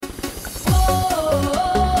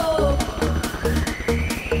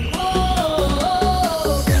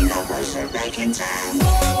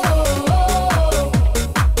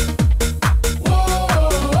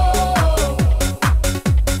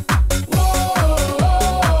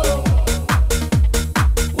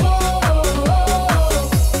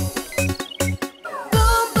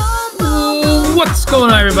going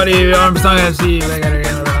on, everybody? Armstrong FC.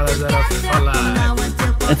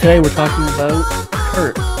 And today we're talking about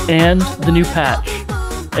Kurt and the new patch.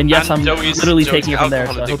 And yes, I'm literally taking it from there,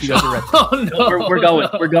 so I hope you guys are ready. Oh, no.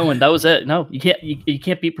 We're going. That was it. No, you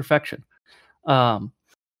can't beat perfection. But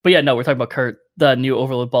yeah, no, we're talking about Kurt, the new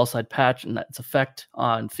overload ball side patch and its effect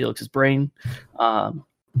on Felix's brain. And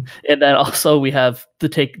then also we have the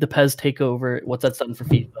PES takeover, what's that's done for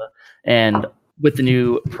FIFA, and with the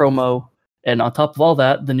new promo, and on top of all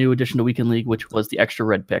that, the new addition to Weekend League, which was the extra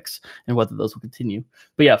red picks, and whether those will continue.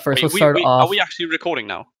 But yeah, first let's start off. Are we actually recording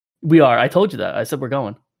now? We are. I told you that. I said we're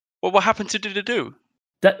going. Well, what happened to do?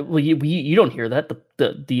 That well, you don't hear that.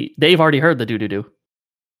 They've already heard the do. Did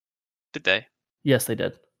they? Yes, they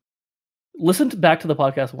did. Listen back to the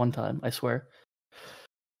podcast one time. I swear.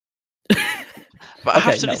 But I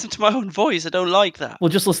have to listen to my own voice. I don't like that. Well,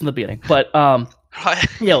 just listen to the beginning. But right.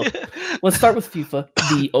 Let's start with FIFA.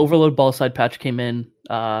 The overload ball side patch came in.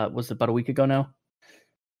 Was it about a week ago now?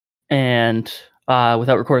 And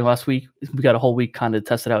without recording last week, we got a whole week kind of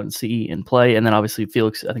test it out and see and play. And then obviously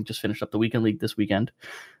Felix, I think, just finished up the Weekend League this weekend.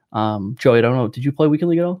 Joey, I don't know. Did you play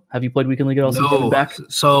Weekend League at all? Have you played Weekend League at all since coming back?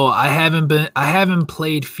 So I haven't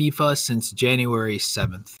played FIFA since January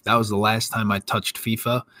 7th. That was the last time I touched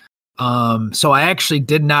FIFA. So I actually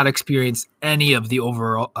did not experience any of the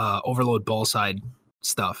overload ball side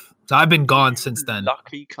stuff. So I've been gone since then.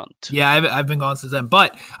 Lucky cunt. Yeah, I've been gone since then.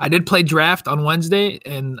 But I did play draft on Wednesday,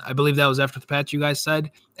 and I believe that was after the patch you guys said.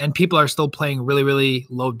 And people are still playing really, really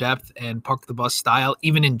low depth and park the bus style,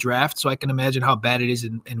 even in draft. So I can imagine how bad it is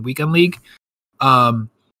in Weekend League.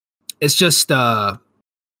 It just doesn't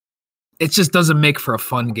make for a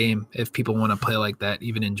fun game if people want to play like that,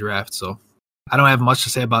 even in draft. So I don't have much to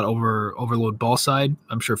say about overload ball side.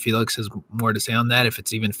 I'm sure Felix has more to say on that if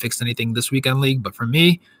it's even fixed anything this Weekend League. But for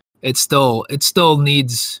me, it still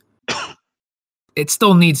needs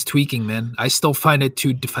tweaking, man. I still find it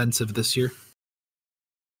too defensive this year.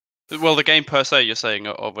 Well, the game per se, you're saying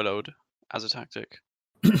overload as a tactic.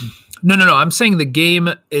 No. I'm saying the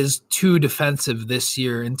game is too defensive this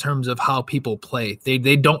year in terms of how people play.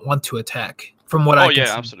 They don't want to attack. From what I can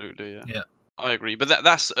see. Absolutely, yeah. I agree, but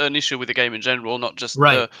that's an issue with the game in general, not just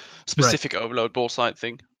right. the specific overload ball side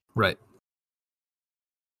thing. Right.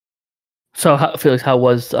 So, Felix, how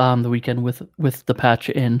was the weekend with the patch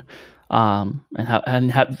in? And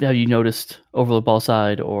have you noticed overload ball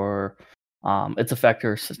side or its effect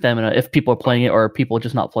or stamina if people are playing it, or are people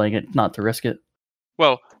just not playing it, not to risk it?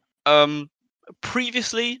 Well,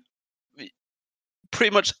 previously,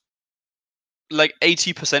 pretty much like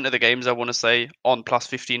 80% of the games, I want to say, on plus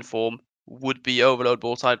 15 form would be overload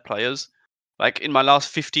ball side players. Like in my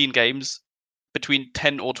last 15 games, between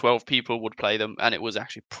 10 or 12 people would play them, and it was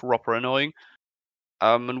actually proper annoying.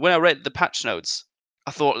 And when I read the patch notes,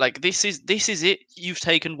 I thought, like, this is it. You've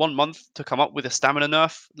taken 1 month to come up with a stamina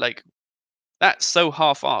nerf. Like, that's so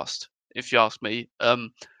half-assed, if you ask me.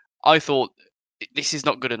 I thought this is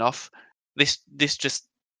not good enough. This just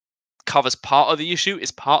covers part of the issue.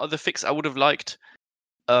 It's part of the fix I would have liked.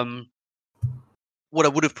 What I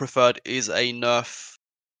would have preferred is a nerf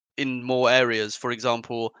in more areas. For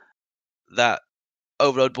example, that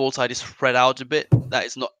overload ball side is spread out a bit. That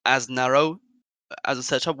is not as narrow as a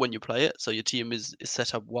setup when you play it, so your team is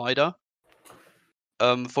set up wider.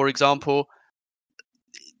 For example,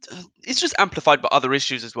 it's just amplified by other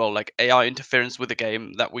issues as well, like AI interference with the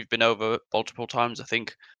game that we've been over multiple times, I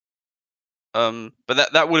think.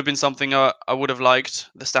 But that would have been something I would have liked,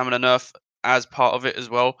 the stamina nerf as part of it as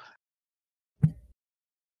well.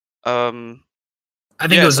 I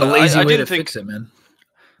think it was a lazy way to fix it, man.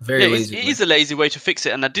 Very lazy. It is a lazy way to fix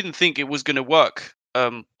it, and I didn't think it was going to work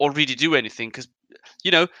or really do anything, because,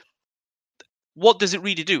 what does it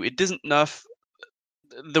really do? It doesn't nerf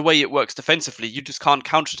the way it works defensively. You just can't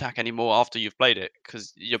counterattack anymore after you've played it,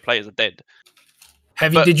 because your players are dead.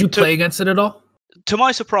 Did you play against it at all? To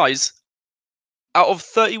my surprise, out of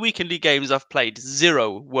 30 Weekend League games I've played,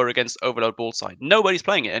 0 were against overload ball side. Nobody's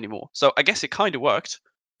playing it anymore. So I guess it kind of worked.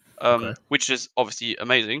 Which is obviously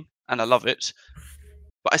amazing, and I love it.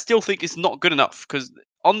 But I still think it's not good enough, because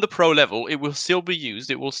on the pro level, it will still be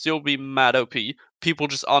used. It will still be mad OP. People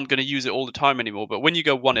just aren't going to use it all the time anymore. But when you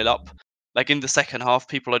go 1-0 up, like in the second half,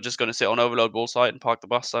 people are just going to sit on overload ball side and park the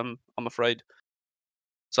bus, I'm afraid.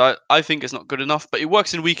 So I think it's not good enough, but it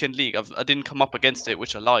works in Weekend League. I didn't come up against it,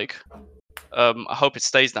 which I like. I hope it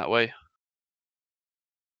stays that way.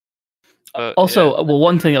 Also,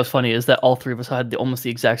 one thing that was funny is that all three of us had almost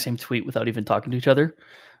the exact same tweet without even talking to each other.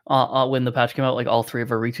 when the patch came out. Like all three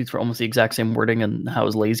of our retweets were almost the exact same wording and how it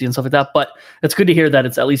was lazy and stuff like that. But it's good to hear that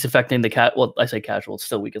it's at least affecting the well, I say casual, it's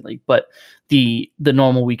still weekend league, but the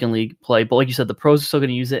normal weekend league play. But like you said, the pros are still going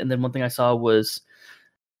to use it. And then one thing I saw was,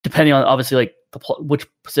 depending on obviously like which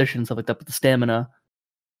position, stuff like that, but the stamina,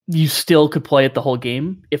 you still could play it the whole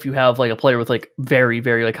game if you have like a player with like very,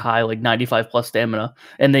 very like high, like 95 plus stamina,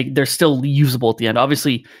 and they're still usable at the end.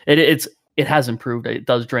 Obviously it has improved. It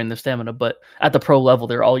does drain their stamina, but at the pro level,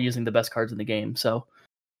 they're all using the best cards in the game. So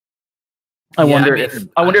I wonder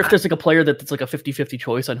if there's like a player that's like a 50-50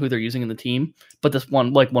 choice on who they're using in the team, but this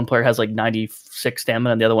one player has like 96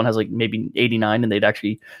 stamina and the other one has like maybe 89, and they'd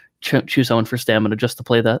actually choose someone for stamina just to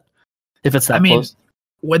play that if it's that close.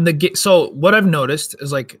 So what I've noticed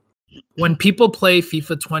is like when people play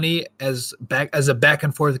FIFA 20 as a back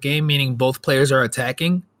and forth game, meaning both players are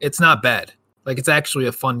attacking, it's not bad. Like it's actually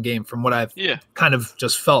a fun game from what I've kind of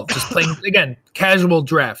just felt. Just playing again, casual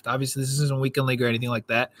draft. Obviously, this isn't weekend league or anything like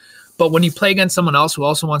that. But when you play against someone else who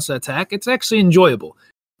also wants to attack, it's actually enjoyable.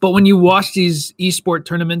 But when you watch these esport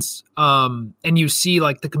tournaments, and you see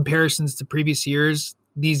like the comparisons to previous years,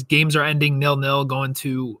 these games are ending 0-0, going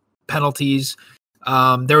to penalties.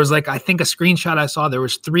 There was like, I think a screenshot I saw, there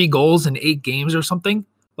was 3 goals in 8 games or something,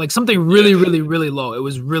 like something really, really, really low. It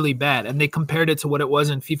was really bad. And they compared it to what it was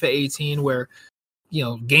in FIFA 18, where, you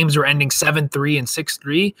know, games were ending 7-3 and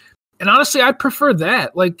 6-3. And honestly, I prefer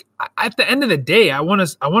that. Like at the end of the day, I want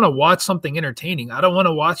to watch something entertaining. I don't want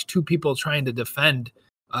to watch 2 people trying to defend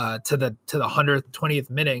to the 120th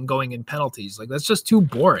minute and going in penalties. Like that's just too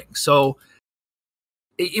boring. So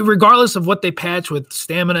regardless of what they patch with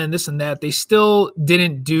stamina and this and that, they still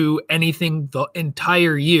didn't do anything the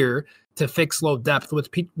entire year to fix low depth,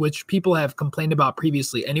 which people have complained about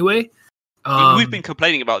previously anyway. We've been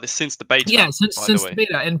complaining about this since the beta. Yeah, since the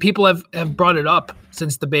beta, and people have brought it up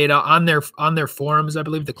since the beta on their forums. I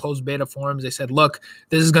believe the closed beta forums. They said, "Look,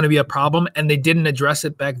 this is going to be a problem," and they didn't address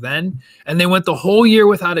it back then, and they went the whole year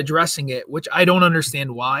without addressing it, which I don't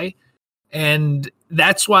understand why. And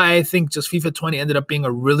that's why I think just FIFA 20 ended up being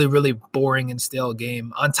a really, really boring and stale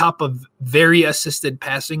game, on top of very assisted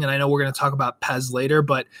passing. And I know we're going to talk about PES later,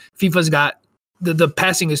 but FIFA's got the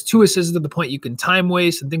passing is too assisted to the point you can time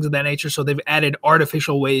waste and things of that nature. So they've added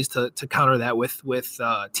artificial ways to counter that with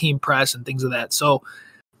team press and things of that. So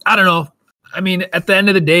I don't know. I mean, at the end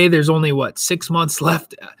of the day, there's only 6 months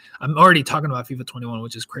left. I'm already talking about FIFA 21,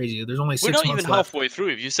 which is crazy. There's only 6 months left. We're not even halfway through.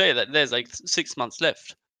 If you say that there's like 6 months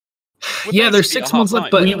left. Yeah, there's 6 months left,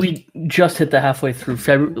 but we just hit the halfway through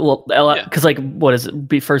February. Well, because like what is it?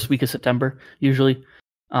 Be first week of September usually.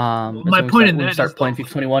 My point in that start playing FIFA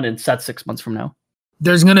 21, and that's 6 months from now.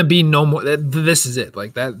 There's gonna be no more. This is it.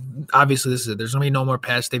 Like that. Obviously, this is it. There's gonna be no more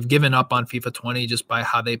patch. They've given up on FIFA 20 just by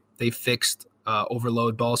how they fixed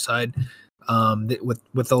overload ball side.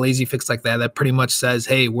 With the lazy fix like that, that pretty much says,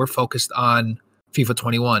 hey, we're focused on FIFA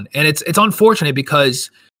 21, and it's unfortunate because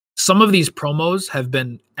some of these promos have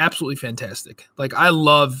been absolutely fantastic. Like I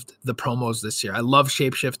loved the promos this year. I loved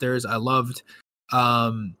Shapeshifters. I loved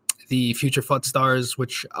the Future Foot Stars,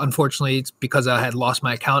 which unfortunately it's because I had lost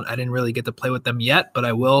my account. I didn't really get to play with them yet, but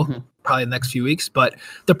I will probably in the next few weeks. But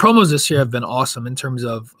the promos this year have been awesome in terms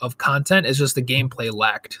of content. It's just the gameplay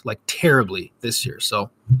lacked like terribly this year. So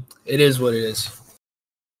it is what it is.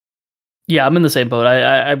 Yeah, I'm in the same boat.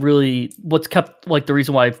 I really, what's kept like the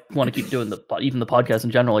reason why I want to keep doing even the podcast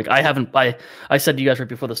in general. Like I said to you guys right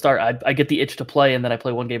before the start, I get the itch to play, and then I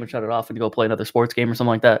play one game and shut it off and go play another sports game or something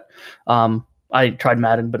like that. I tried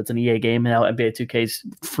Madden, but it's an EA game, and now NBA 2K is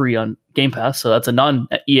free on Game Pass, so that's a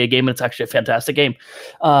non-EA game, and it's actually a fantastic game.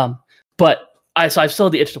 But I still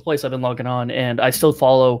have the itch to play, so I've been logging on, and I still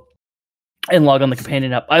follow and log on the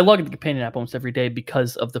companion app. I log in the companion app almost every day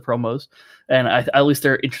because of the promos, and at least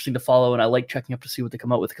they're interesting to follow, and I like checking up to see what they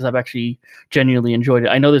come up with because I've actually genuinely enjoyed it.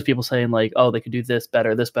 I know there's people saying like, oh, they could do this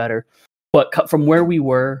better, but from where we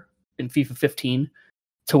were in FIFA 15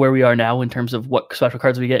 to where we are now in terms of what special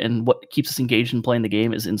cards we get and what keeps us engaged in playing the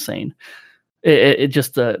game is insane. It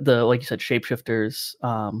just the like you said, Shapeshifters,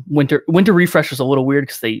 winter refresh is a little weird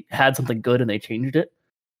because they had something good and they changed it.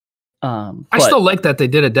 I still like that they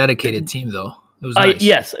did a dedicated team though. It was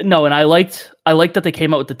nice. And I liked that they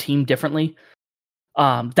came out with the team differently.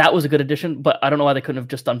 That was a good addition, but I don't know why they couldn't have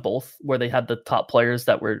just done both, where they had the top players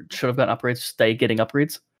that should have gotten upgrades stay getting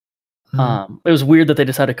upgrades. It was weird that they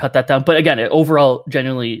decided to cut that down, but again, overall,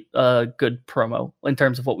 genuinely a good promo in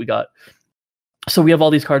terms of what we got. So we have all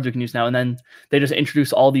these cards we can use now, and then they just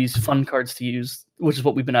introduce all these fun cards to use, which is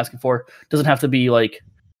what we've been asking for. Doesn't have to be like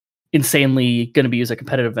insanely going to be used at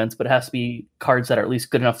competitive events, but it has to be cards that are at least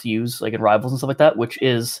good enough to use like in rivals and stuff like that, which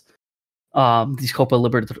is these Copa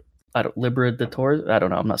Libertadores. I don't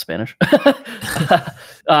know. I'm not Spanish.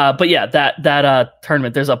 But yeah, that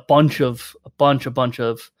tournament. There's a bunch of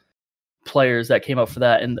players that came out for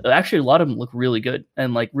that, and actually a lot of them look really good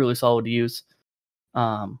and like really solid to use.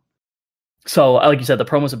 So like you said, the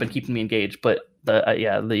promos have been keeping me engaged, but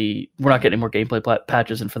we're not getting more gameplay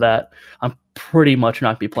patches, and for that, I'm pretty much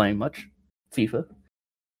not be playing much FIFA.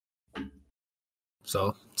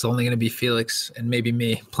 So it's only going to be Felix and maybe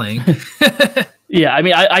me playing. Yeah, I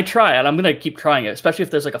mean, I try, and I'm going to keep trying it, especially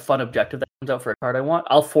if there's like a fun objective that comes out for a card I want.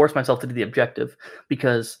 I'll force myself to do the objective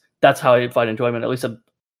because that's how I find enjoyment. At least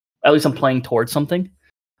I'm playing towards something.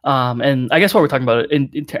 And I guess what we're talking about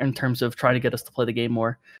in terms of trying to get us to play the game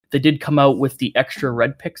more, they did come out with the extra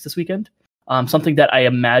red picks this weekend. Something that I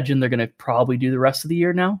imagine they're going to probably do the rest of the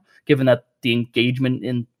year now, given that the engagement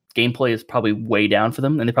in gameplay is probably way down for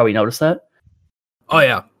them, and they probably noticed that. Oh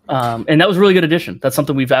yeah. And that was a really good addition. That's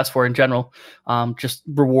something we've asked for in general. Just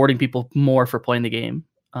rewarding people more for playing the game.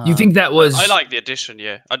 You think that was? I like the addition.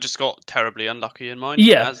 Yeah, I just got terribly unlucky in mine.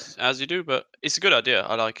 Yeah, as you do, but it's a good idea.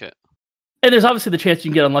 I like it. And there's obviously the chance you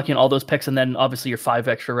can get unlucky in all those picks, and then obviously your 5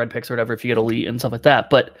 extra red picks or whatever if you get elite and stuff like that.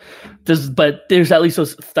 But there's at least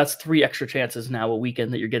that's 3 extra chances now a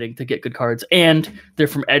weekend that you're getting to get good cards, and they're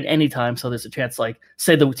from at any time. So there's a chance, like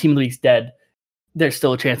say the team of the week's dead, there's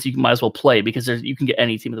still a chance you might as well play because you can get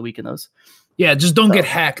any team of the week in those. Yeah, just don't get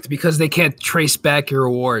hacked because they can't trace back your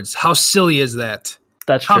rewards. How silly is that?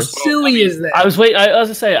 That's How true. silly is that? I was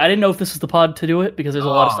gonna say I didn't know if this is the pod to do it because there's a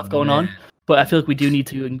lot of stuff going on, but I feel like we do need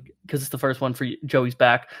to because it's the first one for Joey's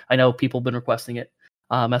back. I know people have been requesting it,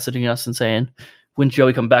 messaging us and saying when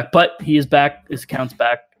Joey come back, but he is back. His account's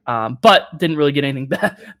back, but didn't really get anything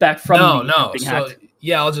back from no. So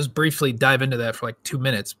yeah, I'll just briefly dive into that for like 2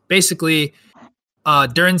 minutes. Basically,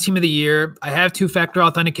 during Team of the Year, I have 2-factor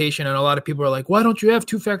authentication, and a lot of people are like, "Why don't you have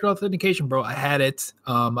 2-factor authentication, bro?" I had it.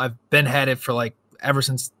 I've had it for like ever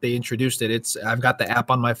since they introduced it. I've got the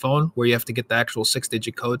app on my phone where you have to get the actual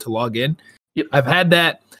 6-digit code to log in. Yep. I've had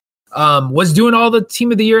that. Was doing all the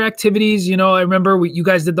Team of the Year activities. You know, I remember you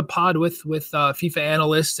guys did the pod with FIFA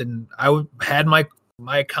analyst, and I had my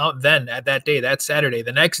account then at that day, that Saturday.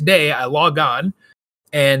 The next day, I log on,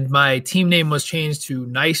 and my team name was changed to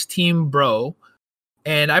Nice Team Bro.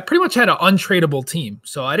 And I pretty much had an untradeable team.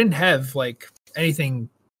 So I didn't have like anything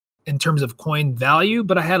in terms of coin value,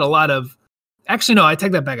 but I had a lot of, actually, no, I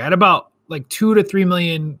take that back. I had about like 2 to 3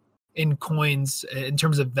 million in coins in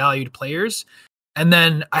terms of valued players. And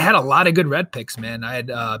then I had a lot of good red picks, man. I had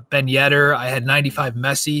Ben Yedder. I had 95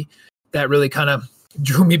 Messi. That really kind of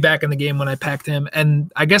drew me back in the game when I packed him.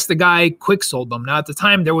 And I guess the guy quick sold them. Now at the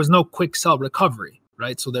time, there was no quick sell recovery,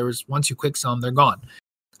 right? So once you quick sell them, they're gone.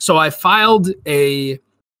 So I filed a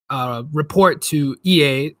report to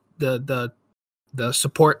EA, the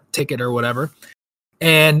support ticket or whatever,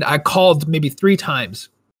 and I called maybe 3 times.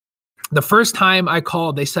 The first time I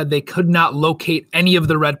called, they said they could not locate any of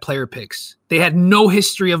the red player picks. They had no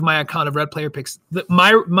history of my account of red player picks.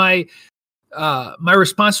 My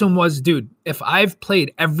response to him was, dude, if I've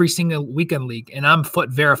played every single weekend league and I'm foot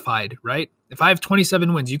verified, right? If I have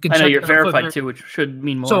 27 wins, you can check. I know you're verified too, which should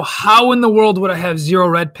mean more. So how in the world would I have 0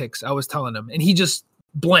 red picks? I was telling him, and he just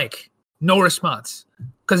blank, no response,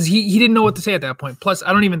 because he didn't know what to say at that point. Plus,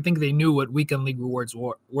 I don't even think they knew what weekend league rewards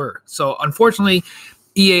were. So unfortunately,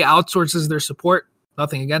 EA outsources their support.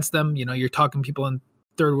 Nothing against them. You know, you're talking people in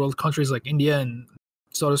third world countries like India and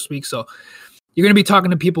so to speak. So you're going to be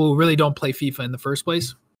talking to people who really don't play FIFA in the first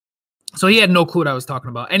place. So he had no clue what I was talking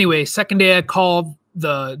about. Anyway, second day I called.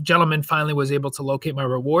 The gentleman finally was able to locate my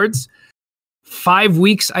rewards. 5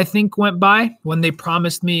 weeks, I think, went by when they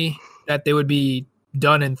promised me that they would be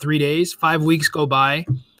done in 3 days. 5 weeks go by,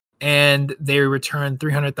 and they returned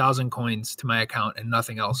 300,000 coins to my account and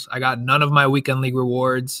nothing else. I got none of my weekend league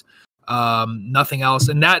rewards, nothing else.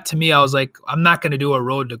 And that, to me, I was like, I'm not going to do a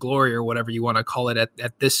road to glory or whatever you want to call it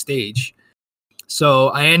at this stage. So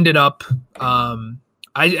I ended up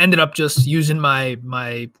just using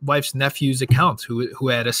my wife's nephew's account who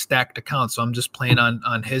had a stacked account. So I'm just playing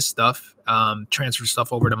on his stuff, transfer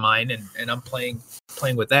stuff over to mine, and I'm playing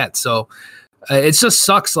with that. So it just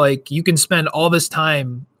sucks. Like, you can spend all this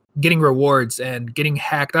time getting rewards and getting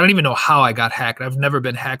hacked. I don't even know how I got hacked. I've never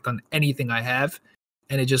been hacked on anything I have.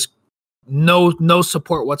 And it just no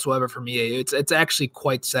support whatsoever from EA. It's actually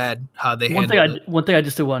quite sad how they handled it. One thing I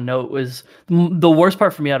just did want to note was the worst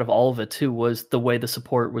part for me out of all of it too was the way the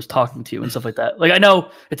support was talking to you and stuff like that. Like, I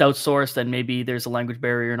know it's outsourced and maybe there's a language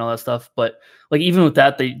barrier and all that stuff, but like even with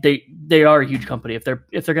that, they are a huge company. If they're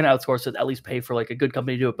going to outsource it, at least pay for like a good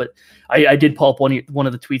company to do it. But I did pull up one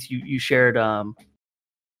of the tweets you shared,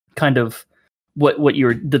 kind of what you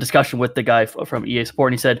were the discussion with the guy from EA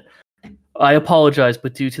Support, and he said, "I apologize,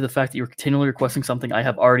 but due to the fact that you're continually requesting something I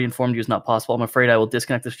have already informed you is not possible, I'm afraid I will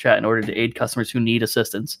disconnect this chat in order to aid customers who need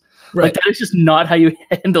assistance." Right. Like, that is just not how you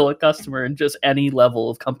handle a customer in just any level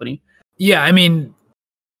of company. Yeah, I mean,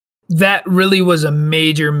 that really was a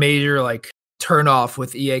major like turn off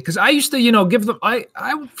with EA, because I used to, give them, I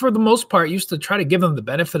for the most part used to try to give them the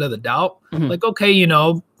benefit of the doubt. Like, okay,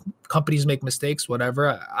 companies make mistakes,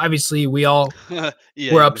 whatever. Obviously, we all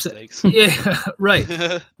were upset. Yeah,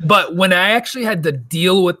 right. But when I actually had to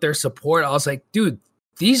deal with their support, I was like, dude,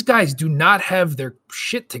 these guys do not have their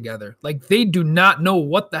shit together. Like, they do not know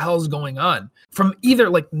what the hell's going on from either.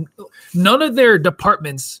 Like, none of their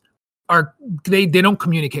departments they don't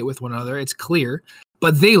communicate with one another. It's clear,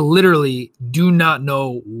 but they literally do not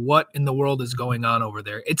know what in the world is going on over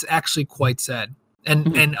there. It's actually quite sad.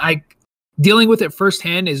 And I dealing with it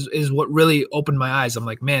firsthand is what really opened my eyes. I'm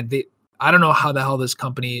like, man, I don't know how the hell this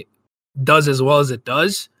company does as well as it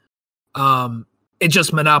does. It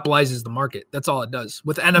just monopolizes the market. That's all it does.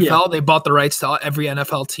 With NFL, they bought the rights to every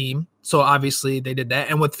NFL team. So obviously they did that.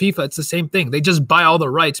 And with FIFA, it's the same thing. They just buy all the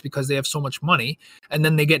rights because they have so much money, and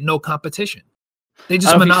then they get no competition. They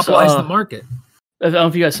just monopolize the market. I don't know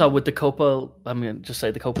if you guys saw with the Copa, I'm going to just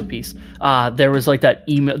say the Copa piece. There was like that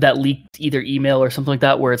email, that leaked either email or something like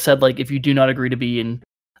that, where it said, like, if you do not agree to be in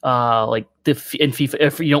like in FIFA,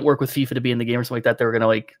 if you don't work with FIFA to be in the game or something like that, they were gonna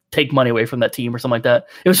like take money away from that team or something like that.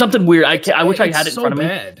 It was something weird. I wish I had it in front of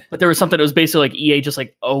me, but there was something that was basically like EA just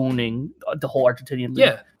like owning the whole Argentinian league.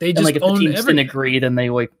 Yeah, they just like if the teams didn't agree, then they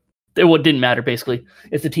like it didn't matter basically.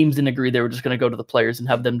 If the teams didn't agree, they were just gonna go to the players and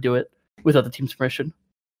have them do it without the team's permission.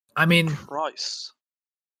 I mean, Christ.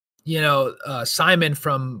 Simon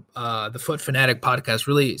from the Foot Fanatic podcast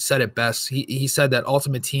really said it best. He said that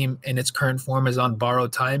Ultimate Team in its current form is on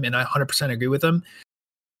borrowed time, and I 100% agree with him.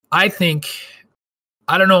 I think,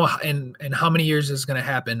 I don't know in how many years this is going to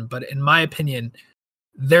happen, but in my opinion,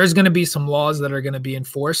 there's going to be some laws that are going to be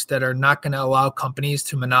enforced that are not going to allow companies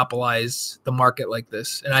to monopolize the market like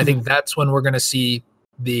this. And I think that's when we're going to see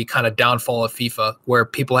the kind of downfall of FIFA, where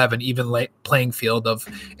people have an even playing field of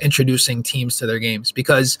introducing teams to their games.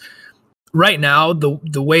 Because right now,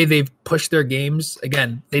 the way they've pushed their games,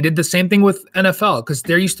 again, they did the same thing with NFL, because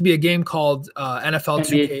there used to be a game called NFL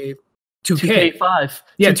 2K5.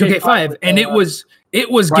 Yeah, 2K5, and it was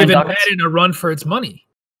giving Madden a run for its money.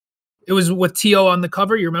 It was with T.O. on the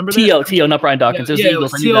cover. You remember that? T.O., not Brian Dawkins. Yeah, it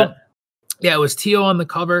was T.O. Yeah, it was T.O. on the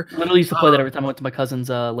cover. I literally used to play that every time I went to my cousin's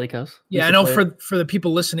lake house. Yeah, I know for the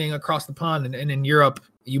people listening across the pond and in Europe,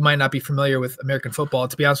 you might not be familiar with American football.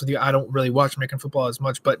 To be honest with you, I don't really watch American football as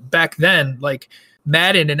much. But back then, like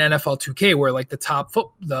Madden and NFL 2K were like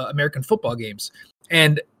the American football games.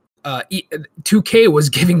 And 2K was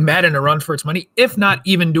giving Madden a run for its money, if not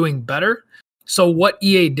even doing better. So what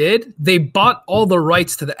EA did, they bought all the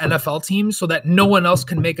rights to the NFL teams so that no one else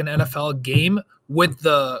can make an NFL game with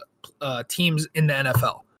the teams in the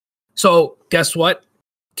NFL. So guess what?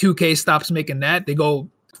 2K stops making that. They go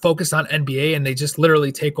focus on NBA, and they just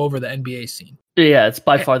literally take over the NBA scene. Yeah, it's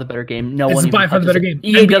by far the better game. It's by far the better game.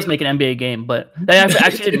 EA does make an NBA game, but they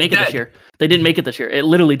actually didn't make it this year. They didn't make it this year. It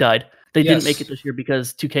literally died. They didn't make it this year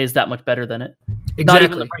because 2K is that much better than it. Exactly. Not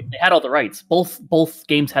even the rights. They had all the rights. Both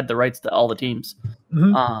games had the rights to all the teams.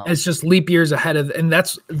 Mm-hmm. It's just leap years ahead of, and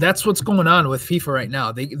that's what's going on with FIFA right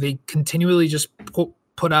now. They continually just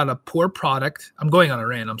put out a poor product. I'm going on a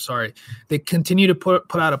rant. I'm sorry. They continue to put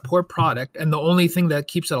out a poor product, and the only thing that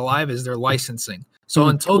keeps it alive is their licensing. So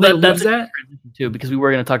until they lose that, too, because we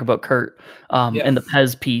were going to talk about Kurt and the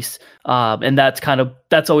PES piece, and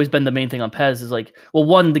that's always been the main thing on PES is like, well,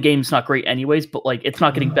 one, the game's not great anyways, but like it's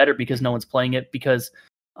not getting better because no one's playing it because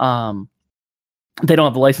they don't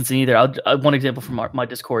have the licensing either. One example from my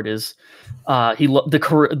Discord is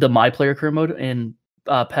the My Player career mode in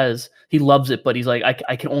PES. He loves it, but he's like,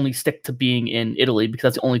 I can only stick to being in Italy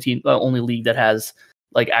because that's the only league that has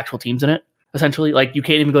like actual teams in it. Essentially, like you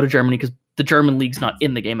can't even go to Germany because the German league's not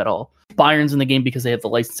in the game at all. Bayern's in the game because they have the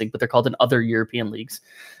licensing, but they're called in other European leagues.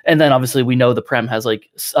 And then obviously we know the Prem has like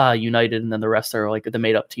United, and then the rest are like the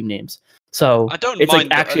made up team names. So I don't it's mind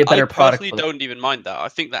like actually a better product. I personally don't even mind that. I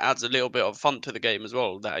think that adds a little bit of fun to the game as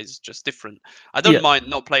well. That is just different. I don't mind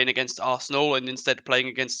not playing against Arsenal and instead playing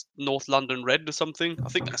against North London Red or something. I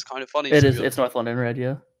think that's kind of funny. It is. It's North London Red,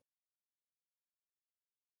 yeah.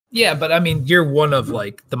 Yeah, but I mean, you're one of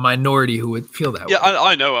like the minority who would feel that way. Yeah,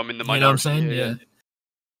 I know. I'm in the minority. You know what I'm saying? Yeah.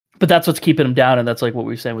 But that's what's keeping them down, and that's like what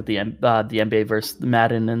we were saying with the NBA versus the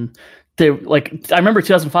Madden. And they like, I remember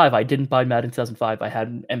 2005. I didn't buy Madden 2005. I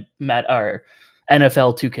had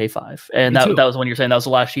NFL 2K5, and Me too. that was when you're saying that was the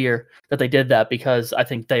last year that they did that, because I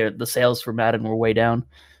think the sales for Madden were way down,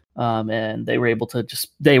 and they were able to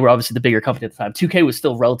they were obviously the bigger company at the time. 2K was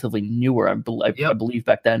still relatively newer, I believe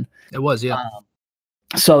back then. It was, yeah.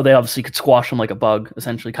 So they obviously could squash them like a bug,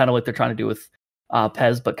 essentially, kind of like they're trying to do with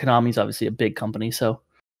PES, but Konami's obviously a big company, so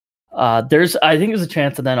I think there's a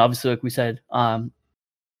chance, and then obviously, like we said, the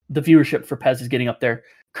viewership for PES is getting up there.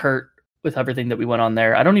 Kurt, with everything that we went on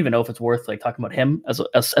there, I don't even know if it's worth like talking about him as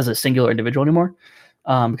a singular individual anymore,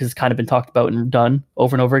 because it's kind of been talked about and done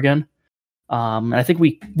over and over again. And I think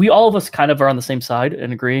we all of us kind of are on the same side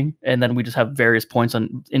and agreeing, and then we just have various points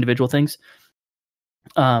on individual things.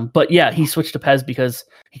 But yeah, he switched to PES because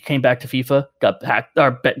he came back to FIFA, got hacked,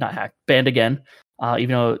 or not hacked, banned again. Even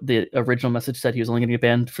though the original message said he was only going to get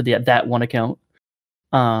banned for that one account.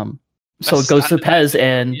 So it goes to PES,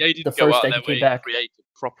 and the first day he came back.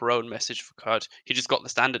 Proper own message for Kurt. He just got the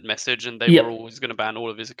standard message, and they were always going to ban all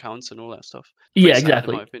of his accounts and all that stuff. Yeah,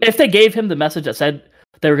 exactly. If they gave him the message that said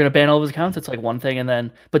they were going to ban all of his accounts, it's like one thing, and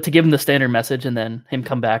then but to give him the standard message and then him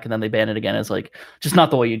come back and then they ban it again is like just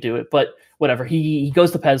not the way you do it. But whatever. He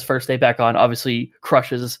goes to PES first day back on, obviously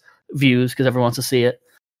crushes views because everyone wants to see it.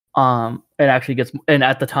 And actually gets, and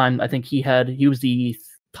at the time I think he was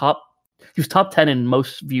top 10 in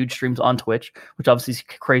most viewed streams on Twitch, which obviously is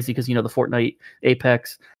crazy because, the Fortnite,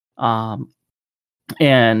 Apex,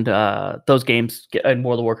 and those games and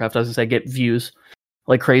World of Warcraft, as I say, get views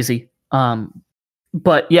like crazy.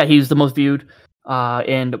 But yeah, he's the most viewed,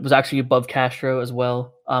 and was actually above Castro as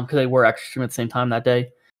well, because they were actually streaming at the same time that day.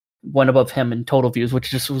 Went above him in total views, which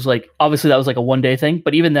just was like, obviously that was like a one-day thing,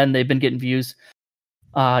 but even then they've been getting views.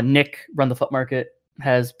 Nick, Run the Foot Market,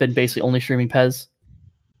 has been basically only streaming PES.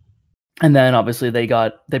 And then obviously they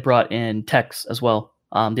brought in Tex as well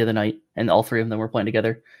the other night, and all three of them were playing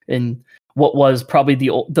together in what was probably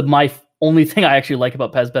my only thing I actually like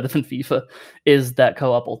about PES better than FIFA is that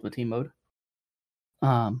co-op Ultimate Team mode.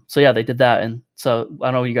 So yeah, they did that, and so I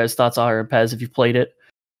don't know what you guys' thoughts are on PES if you've played it.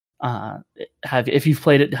 If you've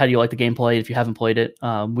played it, how do you like the gameplay? If you haven't played it,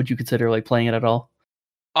 would you consider like playing it at all?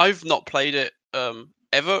 I've not played it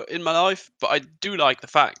ever in my life, but I do like the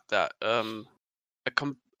fact that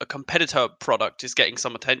a competitor product is getting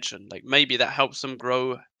some attention. Like maybe that helps them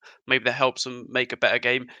grow, maybe that helps them make a better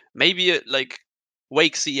game, maybe it like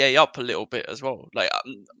wakes EA up a little bit as well. Like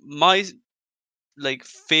my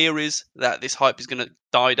fear is that this hype is going to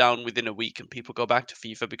die down within a week and people go back to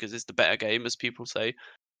FIFA because it's the better game, as people say.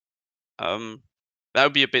 That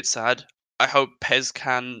would be a bit sad. I hope PES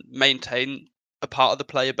can maintain a part of the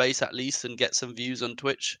player base at least and get some views on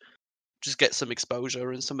Twitch. Just get some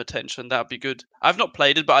exposure and some attention. That'd be good. I've not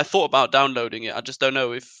played it, but I thought about downloading it. I just don't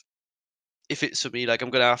know if it's for me. Like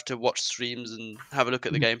I'm gonna have to watch streams and have a look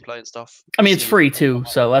at the gameplay and stuff. I mean, it's free too,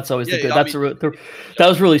 so that's always the good. That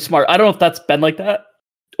was really smart. I don't know if that's been like that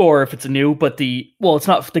or if it's new, but it's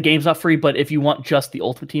not. The game's not free, but if you want just the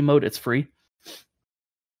Ultimate Team mode, it's free.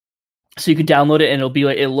 So you can download it and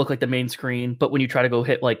it'll look like the main screen, but when you try to go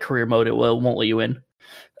hit like career mode, it won't let you in.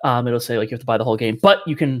 It'll say like you have to buy the whole game, but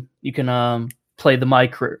you can play the My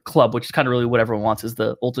Career Club, which is kind of really what everyone wants, is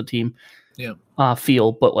the Ultimate Team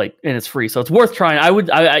feel, but and it's free, so it's worth trying.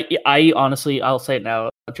 I honestly, I'll say it now,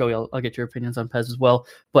 Joey, I'll get your opinions on PES as well,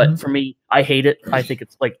 but for me, I hate it. I think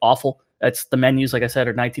it's like awful. It's the menus, like I said,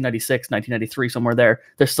 are 1996, 1993, somewhere there.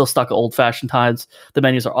 They're still stuck at old-fashioned times. The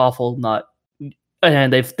menus are awful,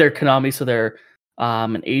 and they're Konami, so they're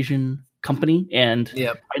an Asian company, and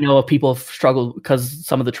I know people have struggled because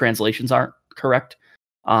some of the translations aren't correct.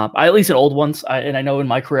 At least in old ones, and I know in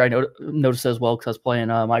My Career I noticed as well because I was playing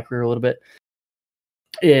My Career a little bit,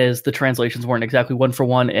 is the translations weren't exactly one for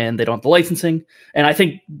one, and they don't have the licensing, and I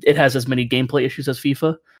think it has as many gameplay issues as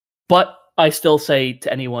FIFA. But I still say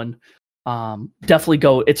to anyone, definitely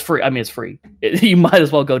go. It's free. I mean, it's free. You might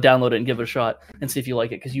as well go download it and give it a shot and see if you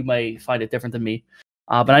like it, because you may find it different than me.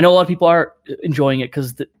 But I know a lot of people are enjoying it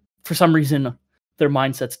because for some reason their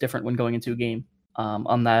mindset's different when going into a game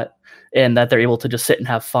on that, and that they're able to just sit and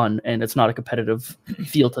have fun, and it's not a competitive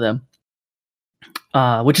feel to them,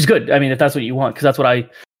 which is good. I mean, if that's what you want, because that's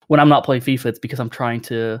what when I'm not playing FIFA, it's because I'm trying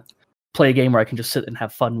to play a game where I can just sit and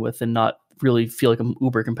have fun with and not really feel like I'm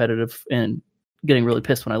uber competitive and getting really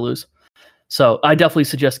pissed when I lose. So I definitely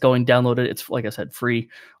suggest going download it. It's, like I said, free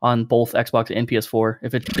on both Xbox and PS4.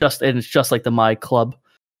 It's just like the My Club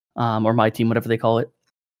or My Team, whatever they call it.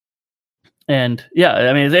 And yeah,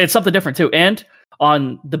 I mean, it's something different too. And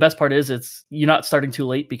on the best part is you're not starting too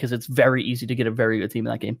late because it's very easy to get a very good team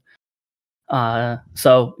in that game.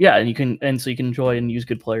 So yeah, and so you can enjoy and use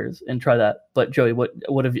good players and try that. But Joey, what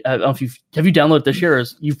have you? I don't know if have you downloaded this year? Or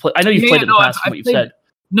you've played? I know you've played it in the past. From what you've said.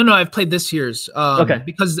 No, I've played this year's. Okay.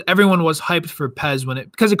 Because everyone was hyped for PES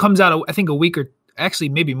because it comes out, I think, a week or actually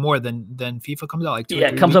maybe more than FIFA comes out, like 2 or 3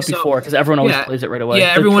 it comes weeks. up before because everyone always plays it right away.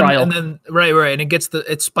 Yeah, The everyone, trial. and then right, and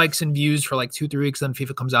it spikes in views for like 2-3 weeks. Then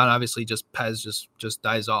FIFA comes out, and obviously just PES just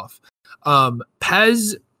dies off.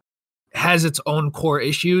 PES has its own core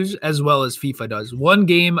issues as well as FIFA does. One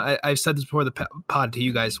game, I've said this before the pod to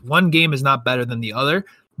you guys. One game is not better than the other.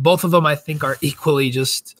 Both of them, I think, are equally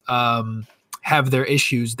just have their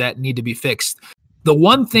issues that need to be fixed. The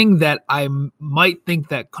one thing that I might think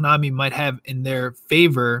that Konami might have in their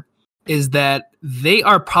favor is that they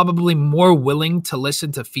are probably more willing to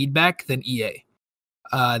listen to feedback than EA.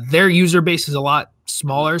 Their user base is a lot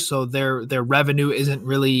smaller, so their revenue isn't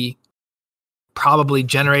really probably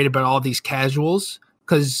generated by all these casuals,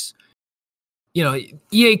 because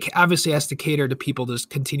EA obviously has to cater to people to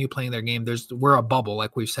just continue playing their game. We're a bubble,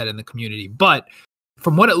 like we've said in the community, but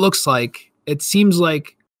from what it looks like, it seems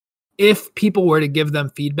like if people were to give them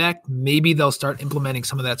feedback, maybe they'll start implementing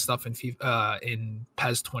some of that stuff in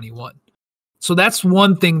PES 21. So that's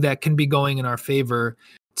one thing that can be going in our favor,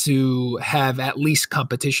 to have at least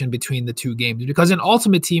competition between the two games. Because in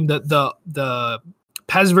Ultimate Team, the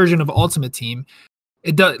PES version of Ultimate Team,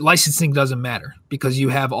 licensing doesn't matter because you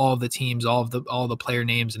have all the teams, all the player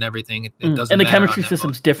names and everything. It doesn't. And the matter chemistry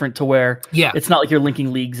system's different to where it's not like you're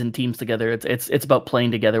linking leagues and teams together. It's about playing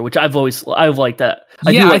together, which I've liked that.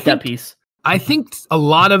 I do like that piece. I think a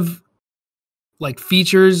lot of like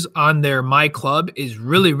features on their My Club is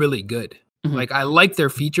really, really good. Mm-hmm. Like I like their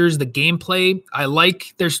features, the gameplay.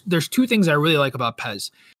 There's two things I really like about PES.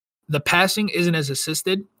 The passing isn't as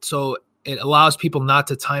assisted, so it allows people not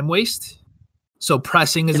to time waste. So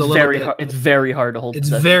pressing is a little bit. It's very hard to hold. It's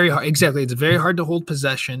possession. very hard. Exactly. It's very hard to hold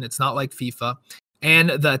possession. It's not like FIFA. And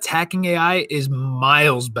the attacking AI is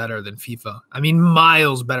miles better than FIFA. I mean,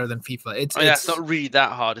 miles better than FIFA. It's not really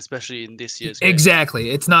that hard, especially in this year's game. Exactly.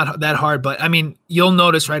 It's not that hard, but I mean, you'll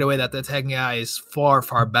notice right away that the attacking AI is far,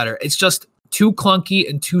 far better. It's just too clunky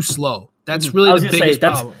and too slow. That's really the biggest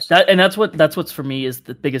problem. That's what's for me is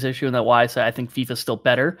the biggest issue, and that why I say I think FIFA is still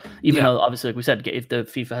better, even though obviously, like we said, if the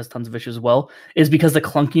FIFA has tons of issues as well, is because the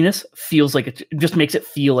clunkiness feels like it just makes it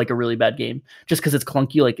feel like a really bad game, just because it's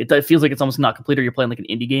clunky. Like it feels like it's almost not complete, or you're playing like an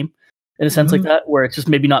indie game in a sense like that, where it's just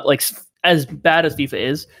maybe not like as bad as FIFA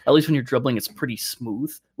is. At least when you're dribbling, it's pretty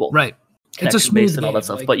smooth. Well, right. It's a smooth and all that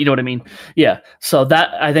stuff, like, but you know what I mean? Yeah. So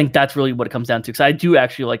that I think that's really what it comes down to. Because I do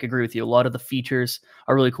actually agree with you. A lot of the features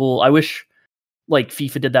are really cool. I wish like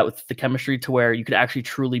FIFA did that with the chemistry, to where you could actually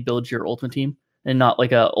truly build your ultimate team and not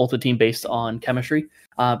like a ultimate team based on chemistry.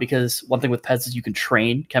 Because one thing with PES is you can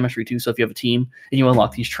train chemistry too. So if you have a team and you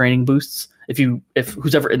unlock these training boosts, if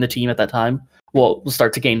who's ever in the team at that time will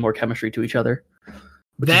start to gain more chemistry to each other.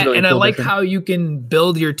 That really, and I like how you can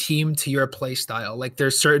build your team to your play style. Like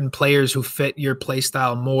there's certain players who fit your play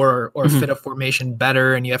style more or fit a formation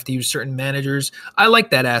better, and you have to use certain managers. I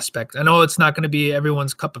like that aspect. I know it's not going to be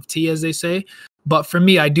everyone's cup of tea, as they say, but for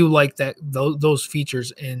me, I do like that those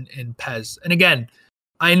features in PES. And again,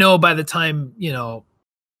 I know by the time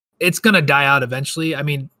it's going to die out eventually. I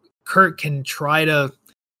mean, Kurt can try to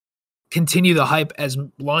continue the hype as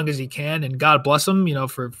long as he can, and God bless him,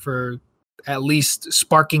 for at least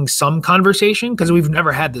sparking some conversation, because we've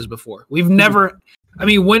never had this before. We've never. I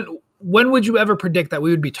mean, when would you ever predict that we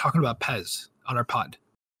would be talking about PES on our pod?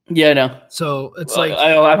 Yeah, I know. So it's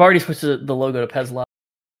I've already switched the logo to PES Live.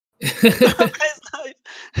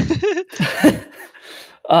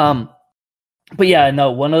 But yeah,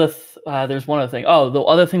 no. There's one other thing. Oh, the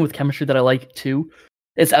other thing with chemistry that I like too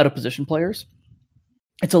is out of position players.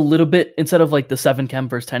 It's a little bit, instead of like the 7 chem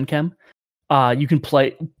versus 10 chem, you can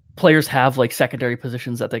play. Players have like secondary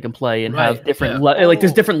positions that they can play and have different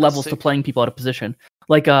there's different levels to playing people out of position.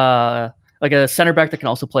 Like a center back that can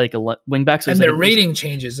also play like a wing back. So and their rating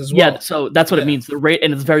changes as well. Yeah, so that's what it means. The rate,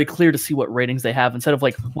 and it's very clear to see what ratings they have. Instead of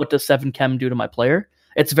like, what does 7 chem do to my player?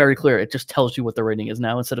 It's very clear. It just tells you what the rating is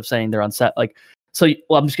now, instead of saying they're on set. Like, so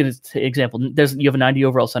I'm just going to take an example. You have a 90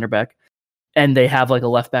 overall center back, and they have like a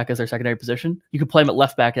left back as their secondary position. You could play him at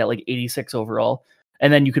left back at like 86 overall,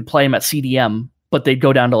 and then you could play him at CDM, but they'd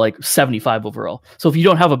go down to like 75 overall. So if you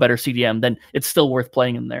don't have a better CDM, then it's still worth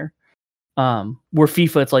playing him there. Where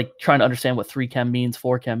FIFA, it's like trying to understand what 3 chem means,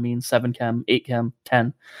 4 chem means, 7 chem, 8 chem,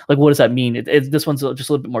 10. Like, what does that mean? This one's just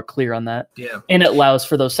a little bit more clear on that. Yeah. And it allows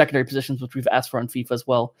for those secondary positions, which we've asked for on FIFA as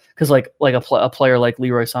well. Because like a player like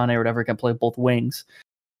Leroy Sané or whatever can play both wings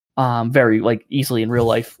very like easily in real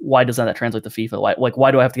life. Why doesn't that translate to FIFA?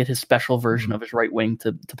 Why do I have to get his special version of his right wing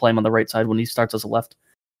to play him on the right side when he starts as a left?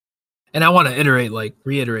 And I want to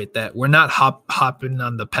reiterate that we're not hopping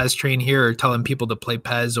on the PES train here or telling people to play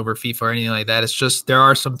PES over FIFA or anything like that. It's just there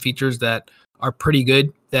are some features that are pretty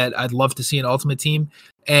good that I'd love to see in Ultimate Team.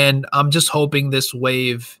 And I'm just hoping this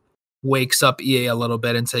wave wakes up EA a little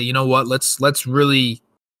bit and say, you know what, let's really,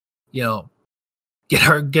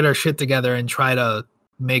 get our shit together and try to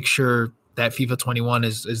make sure that FIFA 21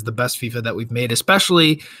 is the best FIFA that we've made,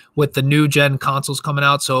 especially with the new gen consoles coming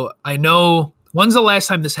out. So I know, when's the last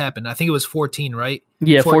time this happened? I think it was 14, right?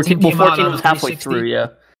 Yeah, 14. Well, 14 was halfway through, yeah.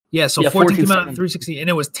 Yeah, so 14 came out on 360, and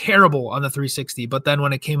it was terrible on the 360. But then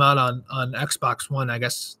when it came out on Xbox One, I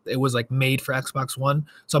guess it was like made for Xbox One.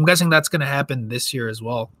 So I'm guessing that's going to happen this year as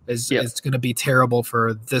well. It's going to be terrible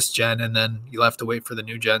for this gen, and then you'll have to wait for the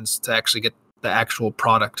new gens to actually get the actual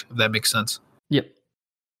product, if that makes sense. Yep.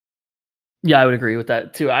 Yeah, I would agree with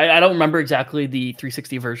that too. I don't remember exactly the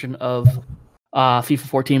 360 version of FIFA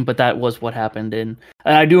 14, but that was what happened. And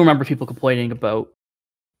I do remember people complaining about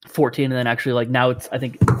 14, and then actually like now I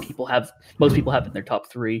think most people have it in their top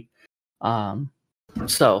 3.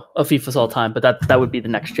 So of FIFA's all time, but that would be the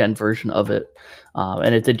next gen version of it.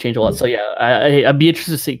 And it did change a lot. So yeah, I'd be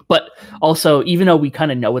interested to see. But also, even though we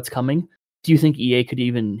kind of know it's coming, do you think EA could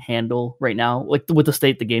even handle right now, like with the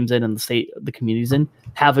state the game's in and the state the community's in,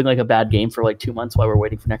 having like a bad game for like 2 months while we're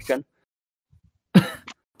waiting for next gen? I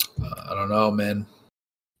don't know, man.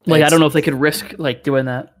 Like, I don't know if they could risk like doing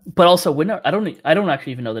that, but also I don't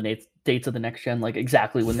actually even know the dates of the next gen, like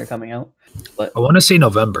exactly when they're coming out. But I want to say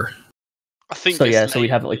November. I think so. Yeah, so we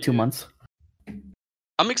have it like 2 months.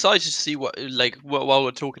 I'm excited to see what while we're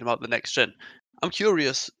talking about the next gen. I'm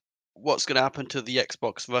curious what's going to happen to the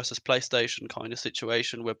Xbox versus PlayStation kind of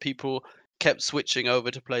situation where people kept switching over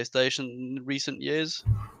to PlayStation in recent years.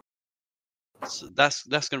 So that's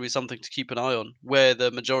going to be something to keep an eye on, where the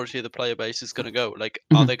majority of the player base is going to go. Like,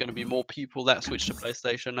 are there going to be more people that switch to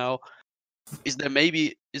PlayStation now? Is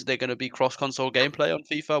there going to be cross-console gameplay on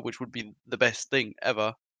FIFA, which would be the best thing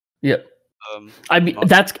ever? Yep. I mean,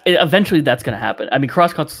 eventually that's going to happen. I mean,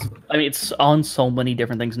 cross-console. I mean, it's on so many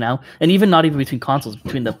different things now, and even not even between consoles,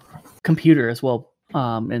 between the computer as well,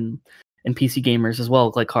 and PC gamers as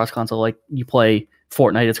well, like cross-console. Like you play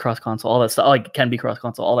Fortnite, it's cross-console, all that stuff. Like it can be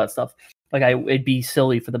cross-console, all that stuff. Like it'd be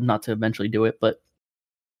silly for them not to eventually do it. But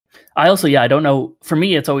I also, I don't know. For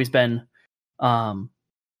me, it's always been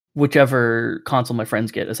whichever console my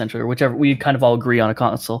friends get, essentially, or whichever we kind of all agree on a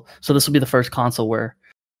console. So this will be the first console where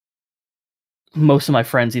most of my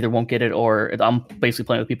friends either won't get it, or I'm basically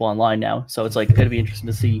playing with people online now. So it's like going to be interesting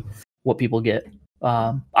to see what people get.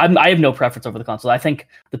 I have no preference over the console. I think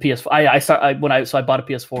the PS4. I bought a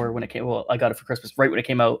PS4 when it came. Well, I got it for Christmas right when it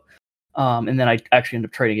came out. And then I actually ended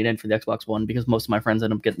up trading it in for the Xbox One because most of my friends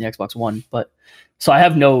ended up getting the Xbox One. But so I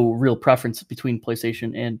have no real preference between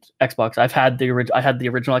PlayStation and Xbox. I had the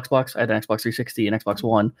original Xbox. I had an Xbox 360 and Xbox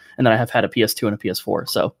One, and then I have had a PS2 and a PS4.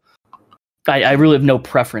 So I really have no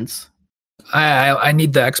preference. I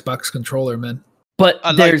need the Xbox controller, man. But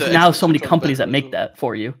there's now so many companies that make that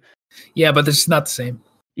for you. Yeah, but it's not the same.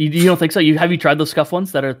 You don't think so? Have you tried those scuff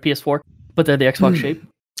ones that are PS4, but they're the Xbox shape?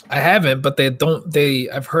 I haven't, but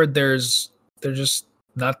I've heard they're just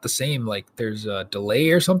not the same. Like there's a delay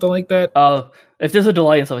or something like that. If there's a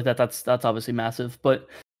delay and stuff like that, that's obviously massive. But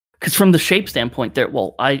because from the shape standpoint,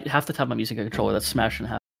 I half the time I'm using a controller that's smashed in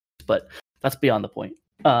half, but that's beyond the point.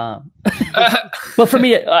 But for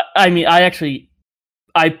me,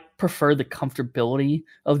 I prefer the comfortability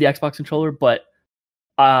of the Xbox controller, but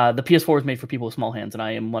the PS4 is made for people with small hands, and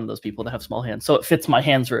I am one of those people that have small hands, so it fits my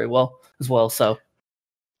hands very well as well. So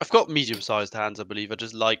I've got medium-sized hands, I believe. I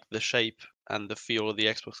just like the shape and the feel of the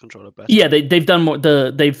Xbox controller better. Yeah, they've done more.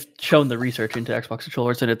 They've shown the research into Xbox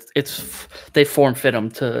controllers, and they form fit them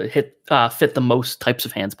to fit the most types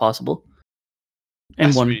of hands possible in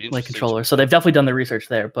That's one really controller. So they've definitely done the research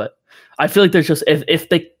there. But I feel like there's just if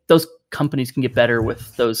those companies can get better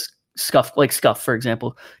with those Scuf, for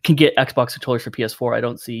example, can get Xbox controllers for PS4. I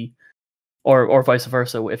don't see, or vice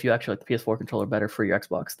versa. If you actually like the PS4 controller better for your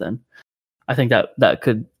Xbox, then I think that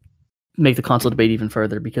could make the console debate even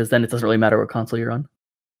further, because then it doesn't really matter what console you're on.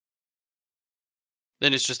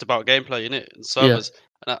 Then it's just about gameplay, innit? And servers.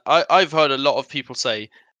 Yeah. And I've heard a lot of people say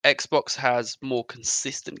Xbox has more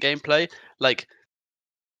consistent gameplay. Like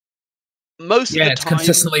most of the time, it's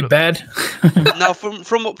consistently bad. Now,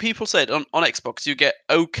 from what people said on Xbox, you get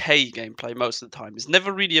okay gameplay most of the time. It's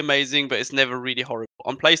never really amazing, but it's never really horrible.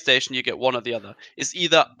 On PlayStation, you get one or the other. It's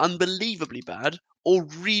either unbelievably bad or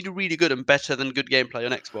really, really good and better than good gameplay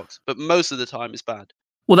on Xbox. But most of the time, it's bad.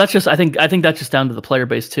 Well, that's just I think that's just down to the player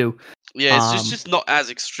base too. Yeah, it's just not as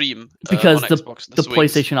extreme because on Xbox, the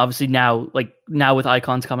PlayStation obviously now with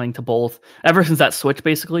icons coming to both ever since that Switch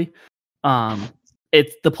basically.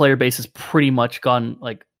 it's the player base has pretty much gone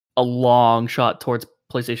like a long shot towards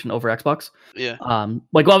PlayStation over Xbox. Yeah.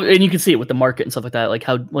 Like, well, and you can see it with the market and stuff like that. Like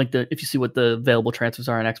how, like if you see what the available transfers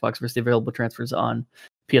are on Xbox versus the available transfers on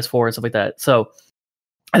PS4 and stuff like that. So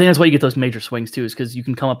I think that's why you get those major swings too, is because you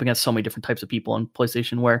can come up against so many different types of people on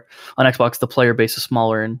PlayStation, where on Xbox the player base is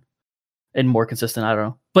smaller and more consistent. I don't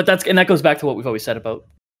know, but that goes back to what we've always said about,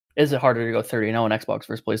 is it harder to go 30-0 on Xbox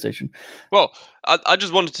versus PlayStation? Well, I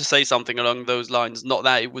just wanted to say something along those lines. Not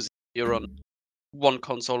that it was you're on one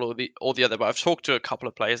console or the other, but I've talked to a couple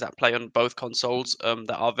of players that play on both consoles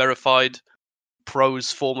that are verified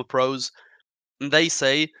pros, former pros, and they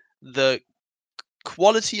say the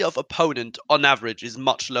quality of opponent on average is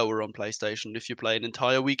much lower on PlayStation. If you play an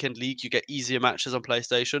entire weekend league, you get easier matches on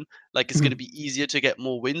PlayStation. Like, it's going to be easier to get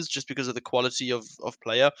more wins just because of the quality of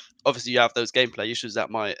player. Obviously, you have those gameplay issues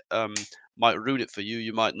that might ruin it for you.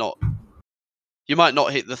 You might not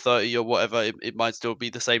hit the 30 or whatever. It might still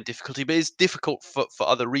be the same difficulty, but it's difficult for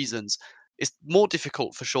other reasons. It's more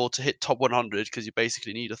difficult for sure to hit top 100 because you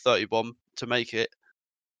basically need a 30 bomb to make it.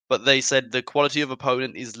 But they said the quality of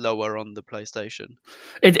opponent is lower on the PlayStation.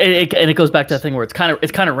 And it goes back to that thing where it's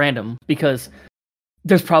kind of random, because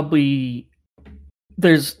there's basically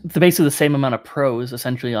the same amount of pros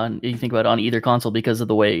essentially on, you think about it, on either console, because of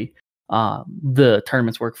the way the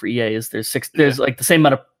tournaments work for EA. Is there's like the same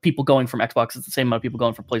amount of people going from Xbox as the same amount of people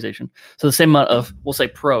going from PlayStation. So the same amount of, we'll say,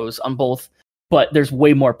 pros on both, but there's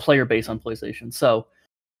way more player base on PlayStation. So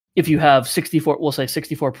if you have 64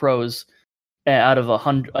 pros out of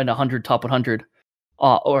 100 top 100,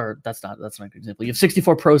 or that's not an example. You have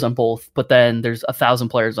 64 pros on both, but then there's 1,000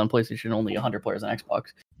 players on PlayStation, only 100 players on Xbox.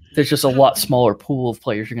 There's just a lot smaller pool of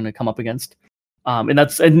players you're going to come up against, and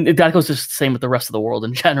that goes just the same with the rest of the world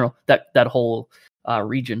in general. That whole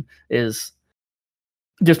region is,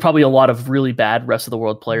 there's probably a lot of really bad rest of the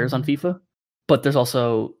world players on FIFA, but there's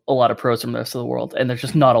also a lot of pros from the rest of the world, and there's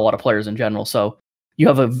just not a lot of players in general. So you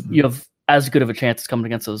have as good of a chance coming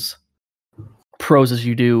against those pros as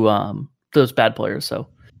you do those bad players. So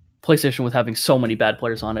PlayStation, with having so many bad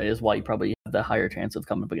players on it, is why you probably have the higher chance of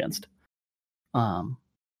coming up against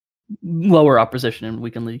lower opposition in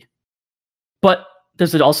Weekend League. But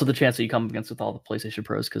there's also the chance that you come against with all the PlayStation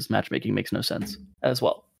pros, because matchmaking makes no sense as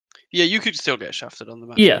well. Yeah, you could still get shafted on the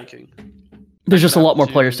matchmaking. Yeah. There's just a lot more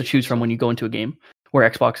players to choose from when you go into a game, where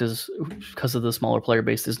Xbox is, because of the smaller player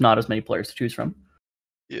base, there's not as many players to choose from.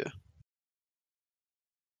 Yeah.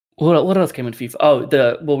 What else came in FIFA?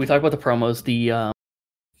 Oh, we talked about the promos. The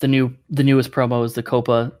newest promo is the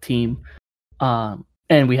Copa team,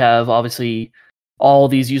 and we have obviously all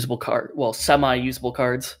these semi-usable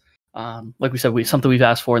cards. Like we said, something we've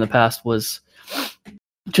asked for in the past was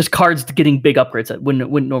just cards getting big upgrades that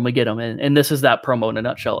wouldn't normally get them, and this is that promo in a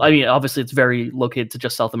nutshell. I mean, obviously it's very located to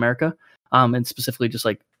just South America, and specifically just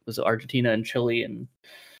like, was it Argentina and Chile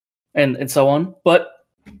and so on, but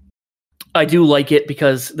I do like it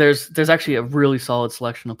because there's actually a really solid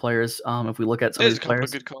selection of players. If we look at some of these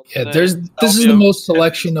players, this is the most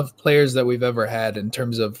selection of players that we've ever had in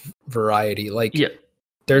terms of variety. Like,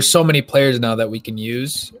 there's so many players now that we can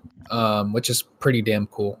use, which is pretty damn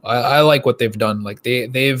cool. I like what they've done. Like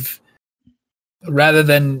they've rather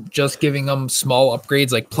than just giving them small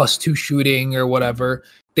upgrades like +2 shooting or whatever,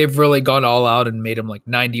 they've really gone all out and made them like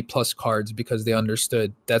 90+ cards, because they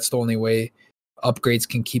understood that's the only way upgrades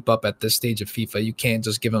can keep up at this stage of FIFA. You can't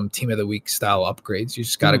just give them team of the week style upgrades. You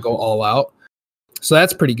just got to go all out. So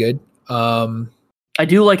that's pretty good. I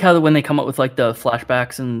do like how when they come up with like the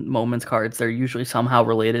flashbacks and moments cards, they're usually somehow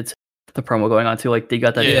related to the promo going on too. Like they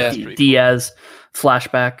got that Diaz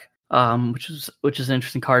flashback, which is an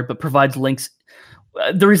interesting card, but provides links.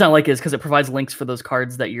 The reason I like it is because it provides links for those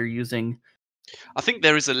cards that you're using. I think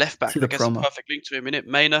there is a left back. I guess a perfect link to him in it.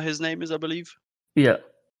 Mena, his name is, I believe. Yeah.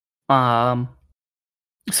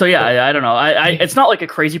 So yeah, I don't know. It's not like a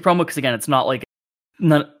crazy promo, because again, it's not like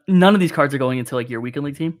none of these cards are going into like your Weekend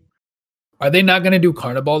League team. Are they not going to do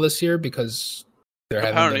Carnival this year? Because they're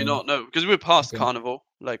apparently not. No, because we're past Carnival,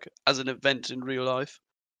 like as an event in real life.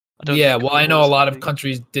 I know a lot of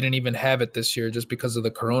countries didn't even have it this year just because of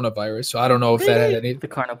the coronavirus. So I don't know if that had any. The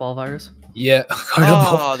Carnival virus. Yeah,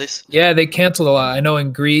 Carnival. Yeah, they canceled a lot. I know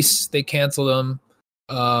in Greece they canceled them.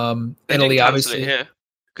 Italy, obviously.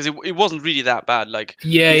 Because it wasn't really that bad. Like,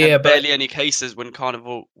 barely any cases when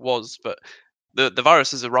Carnival was, but the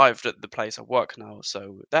virus has arrived at the place I work now,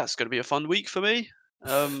 so that's going to be a fun week for me.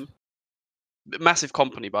 Massive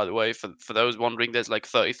company, by the way, for those wondering. There's like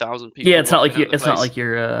 30,000 people. Yeah, it's not like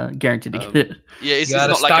you're guaranteed to get it. Yeah, it's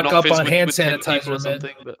not like an office on hand with 10 people sanitizer or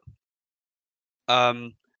something.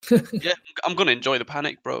 But Yeah, I'm gonna enjoy the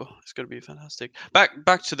panic, bro. It's gonna be fantastic. Back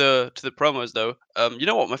to the promos though. You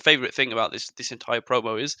know what my favorite thing about this entire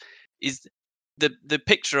promo is the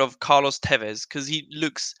picture of Carlos Tevez, because he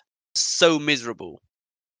looks so miserable.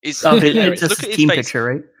 It's hilarious. It's Look just at his his team face. picture,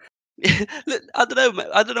 right? Look, I don't know, man.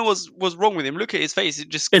 I don't know what's wrong with him. Look at his face. It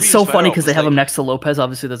just It's screams so for funny help. because they It's have like, him next to Lopez.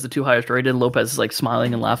 Obviously, that's the two highest rated. Lopez is like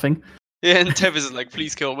smiling and laughing. yeah, and Tevez is like,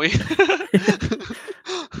 please kill me.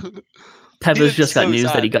 Tevez just got so news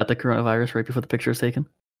that sad. he got the coronavirus right before the picture was taken.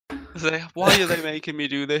 It's like, why are they making me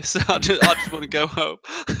do this? I just want to go home.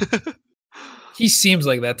 He seems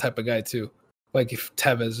like that type of guy too. Like if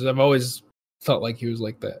Tevez, I've always felt like he was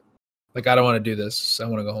like that. Like I don't want to do this. I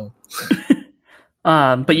want to go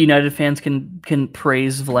home. But United fans can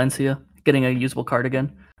praise Valencia getting a usable card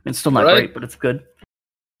again. It's still not Right. great, but it's good.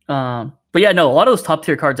 But yeah, no, a lot of those top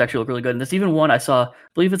tier cards actually look really good. And there's even one I saw. I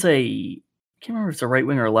believe it's I can't remember if it's a right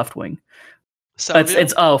wing or a left wing. It's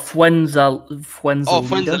Fuenzalida.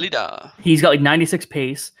 Fuenzalida. He's got like 96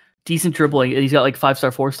 pace, decent dribbling, and he's got like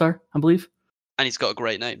 5-star, 4-star, I believe. And he's got a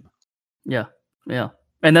great name. Yeah.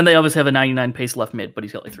 And then they obviously have a 99 pace left mid, but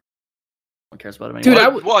he's got like 3. No one cares about him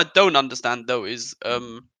anymore. Dude, What I don't understand though is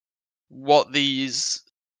what these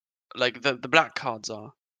like the black cards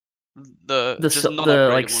are. The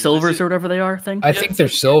like silvers or whatever they are thing. I think they're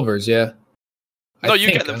silvers. Yeah. No, you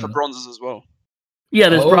think, get them for bronzes as well. Yeah,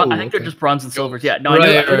 there's I think okay. they're just bronze and silvers. Yeah, no, Right, I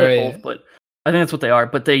know they're right. both, but I think that's what they are.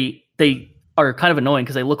 But they are kind of annoying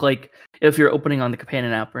because they look like if you're opening on the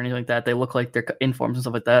companion app or anything like that, they look like they're informs and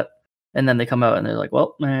stuff like that. And then they come out and they're like,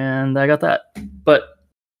 well, man, I got that. But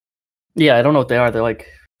yeah, I don't know what they are. They're like,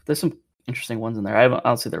 there's some interesting ones in there. I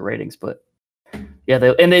don't see their ratings, but yeah,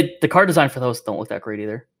 the card design for those don't look that great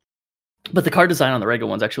either. But the card design on the regular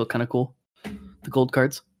ones actually look kind of cool. The gold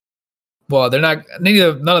cards. Well, they're not.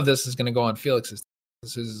 None of this is going to go on Felix's.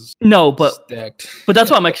 This is no, but stacked. But that's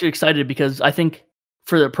why I'm actually excited because I think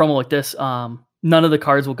for the promo like this, none of the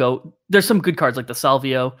cards will go. There's some good cards like the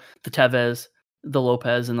Salvio, the Tevez, the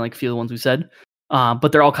Lopez, and like a few of the ones we said.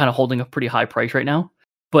 But they're all kind of holding a pretty high price right now.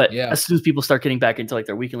 But Yeah. as soon as people start getting back into like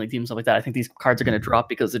their weekend league teams and stuff like that, I think these cards are going to drop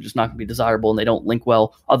because they're just not going to be desirable and they don't link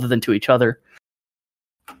well other than to each other.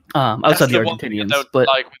 Outside the one thing I Argentinians, don't but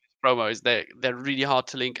like with this promo is they're really hard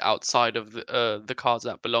to link outside of the cards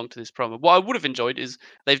that belong to this promo. What I would have enjoyed is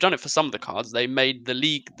they've done it for some of the cards. They made the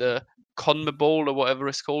league the CONMEBOL or whatever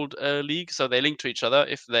it's called league, so they link to each other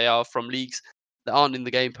if they are from leagues that aren't in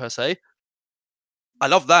the game per se. I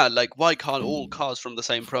love that. Like, why can't all cards from the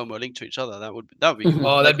same promo link to each other? That would be good.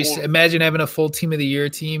 Oh, that'd Like, be. Imagine having a full team of the year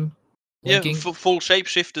team. yeah, Linking. full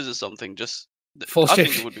shapeshifters or something. Just Full I think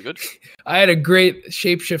shape- it would be good. I had a great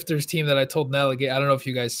shapeshifters team that I told Nelligate. I don't know if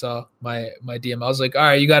you guys saw my DM. I was like, all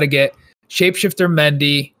right, you got to get shapeshifter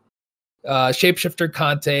Mendy, shapeshifter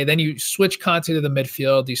Conte. Then you switch Conte to the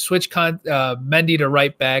midfield. You switch Mendy to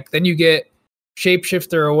right back. Then you get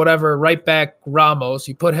shapeshifter or whatever right back Ramos.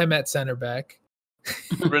 You put him at center back.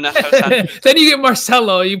 Renato Sanchez. Then you get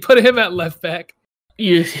Marcelo. You put him at left back.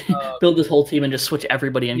 you build this whole team and just switch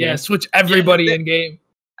everybody in game. Switch everybody in game.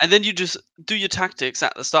 And then you just do your tactics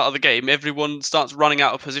at the start of the game. Everyone starts running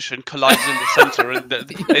out of position, collides in the center, and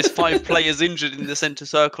there's 5 players injured in the center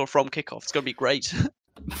circle from kickoff. It's gonna be great.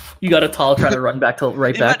 You got a tall trying to run back to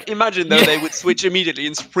right back. Imagine though they would switch immediately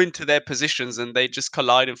and sprint to their positions, and they just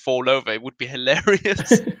collide and fall over. It would be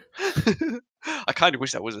hilarious. I kind of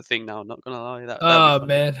wish that was a thing now. I'm not gonna lie. Oh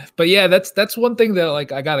man, but yeah, that's one thing that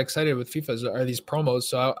like I got excited with FIFA are these promos.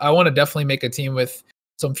 So I want to definitely make a team with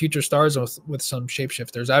some future stars and with some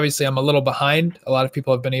shapeshifters. Obviously, I'm a little behind. A lot of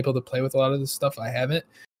people have been able to play with a lot of this stuff. I haven't.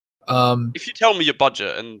 If you tell me your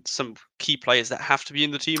budget and some key players that have to be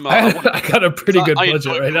in the team, I got a pretty good budget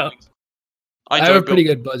enjoy right now. building. I have a pretty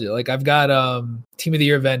good budget. Like I've got Team of the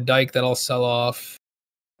Year Van Dijk that I'll sell off.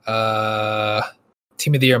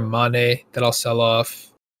 Team of the Year Mane that I'll sell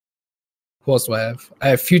off. Who else do I have? I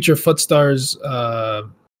have Future Footstars.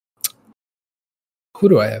 Who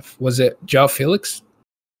do I have? Was it João Felix?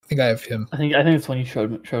 I think I have him. I think it's when you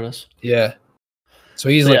showed us. Yeah. So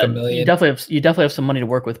he's like $1 million. You definitely have some money to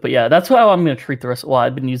work with. But yeah, that's how I'm going to treat the rest. Well,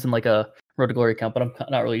 I've been using like a Road to Glory account, but I'm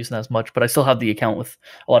not really using that as much. But I still have the account with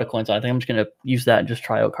a lot of coins on. I think I'm just going to use that and just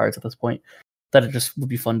try out cards at this point. That it just would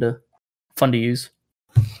be fun to use.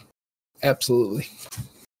 Absolutely.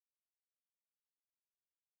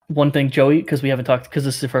 One thing, Joey, because we haven't talked, because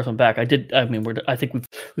this is the first one back. I think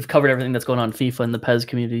we've covered everything that's going on in FIFA and the PES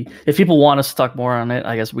community. If people want us to talk more on it,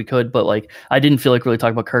 I guess we could. But like, I didn't feel like really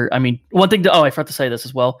talking about Kurt. I mean, one thing. I forgot to say this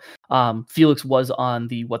as well. Felix was on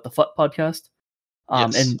the What the Fuck podcast,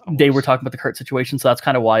 Yes, and they were talking about the Kurt situation. So that's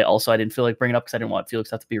kind of why. Also, I didn't feel like bringing it up because I didn't want Felix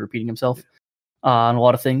to have to be repeating himself. on a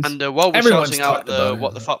lot of things. And while we're Everyone's shouting out talked the about it.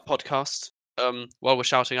 What the Fuck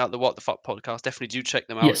podcast, definitely do check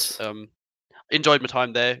them out. Yes. Enjoyed my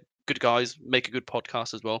time there. Good guys, make a good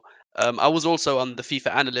podcast as well. I was also on the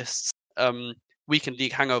FIFA Analysts Weekend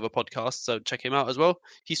League Hangover podcast, so check him out as well.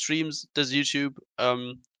 He streams, does YouTube.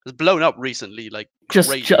 Has blown up recently, like Just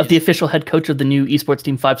crazy. the official head coach of the new esports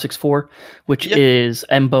team 564, which is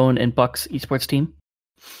Mbone and Buck's esports team.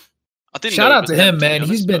 I didn't Shout know it out was to them, him, be man.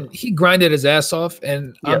 honest, He grinded his ass off,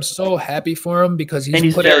 and I'm so happy for him because And he's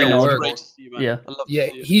he's put very in the work. knowledgeable. Great to see you, man. Yeah. I love to Yeah,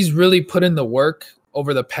 see it. he's really put in the work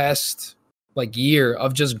over the past like year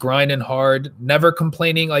of just grinding hard, never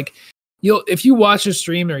complaining. Like if you watch his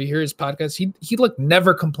stream or you hear his podcast, he like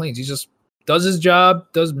never complains. He just does his job,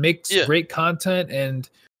 makes great content, and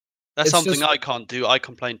that's it's something just- I can't do. I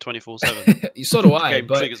complain 24/7. so do I. Game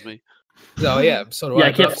But triggers me. oh yeah, so do Yeah, I.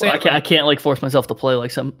 I But I'm saying, I can't like force myself to play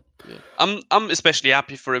like some. Yeah. I'm especially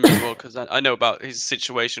happy for him as well because I know about his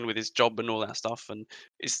situation with his job and all that stuff, and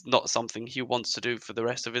it's not something he wants to do for the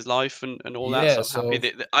rest of his life and all Yeah, that. So I'm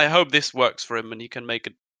happy so- that I hope this works for him and he can make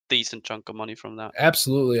a decent chunk of money from that.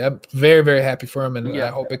 absolutely, I'm very very happy for him, and Yeah.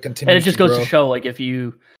 I hope it continues. And it just goes grow. to show, like, if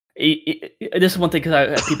you, this is one thing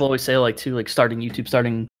because people always say, like, too, like, starting YouTube,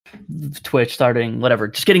 starting Twitch, starting whatever,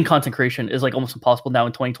 just getting content creation is like almost impossible now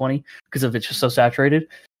in 2020 because of it's just so saturated.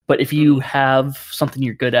 But if you have something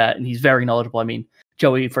you're good at, and he's very knowledgeable, I mean,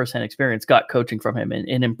 Joey, firsthand experience, got coaching from him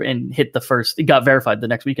and hit the first, it got verified the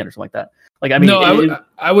next weekend or something like that. Like, I mean, No,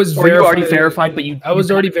 I was or you already verified, but I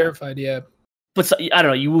was already verified. Yeah, but so, I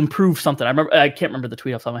don't know, you improve something. I can't remember the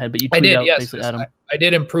tweet off the top of my head, but you I tweeted did. out Yes, basically yes. Adam. I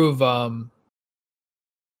did improve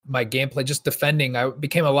my gameplay, just defending. I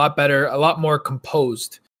became a lot better, a lot more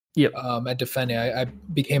composed. Yep. At defending, I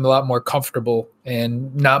became a lot more comfortable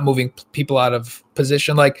and not moving people out of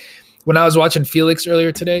position. Like when I was watching Felix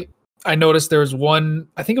earlier today, I noticed there was one.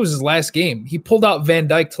 I think it was his last game. He pulled out Van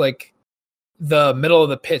Dijk to like the middle of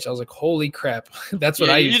the pitch. I was like, "Holy crap!" That's what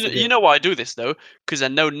I used to do. You know why I do this though? Because I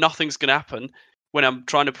know nothing's gonna happen when I'm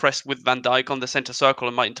trying to press with Van Dijk on the center circle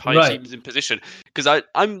and my entire Right. team is in position. Because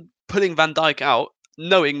I'm pulling Van Dijk out,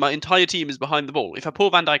 knowing my entire team is behind the ball. If I pull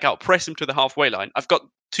Van Dijk out, press him to the halfway line, I've got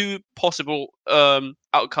two possible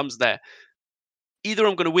outcomes there. Either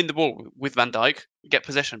I'm going to win the ball with Van Dijk, get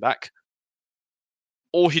possession back,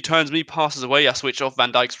 or he turns me, passes away, I switch off,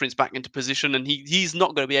 Van Dijk sprints back into position, and he's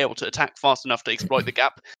not going to be able to attack fast enough to exploit the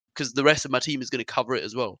gap because the rest of my team is going to cover it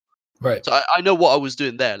as well. Right. So I know what I was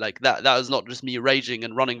doing there. Like that was not just me raging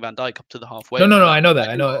and running Van Dijk up to the halfway. No. I know that.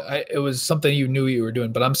 I know. It was something you knew you were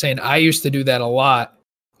doing. But I'm saying I used to do that a lot,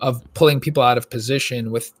 of pulling people out of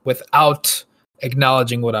position without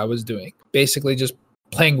acknowledging what I was doing. Basically, just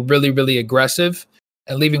playing really, really aggressive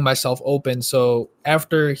and leaving myself open. So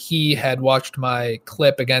after he had watched my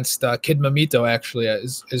clip against Kid Mamito, actually,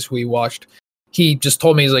 as we watched, he just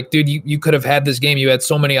told me, he's like, dude, you could have had this game. You had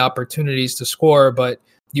so many opportunities to score, but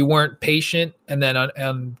you weren't patient. And then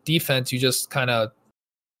on defense, you just kind of,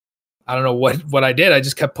 I don't know what I did. I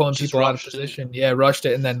just kept pulling people out of position. Yeah, rushed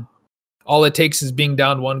it. And then all it takes is being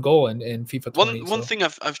down one goal in FIFA 20. One thing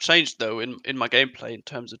I've changed though in my gameplay in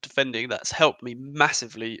terms of defending that's helped me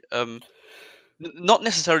massively. Not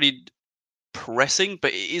necessarily pressing,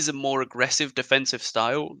 but it is a more aggressive defensive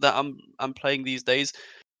style that I'm playing these days.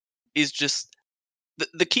 Is just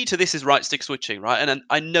the key to this is right stick switching, right? And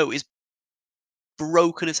I know it's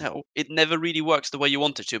broken as hell. It never really works the way you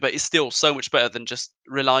want it to, but it's still so much better than just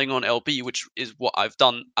relying on LB, which is what I've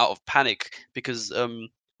done out of panic because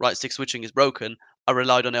right stick switching is broken. I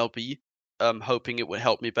relied on LB, hoping it would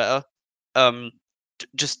help me better.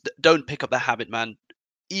 Just don't pick up that habit, man.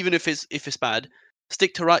 Even if it's bad,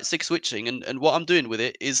 stick to right stick switching. And what I'm doing with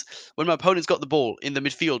it is when my opponent's got the ball in the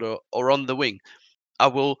midfield or on the wing, I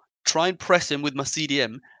will try and press him with my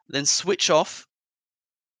CDM, then switch off,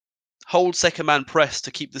 hold second man press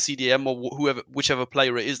to keep the CDM or whichever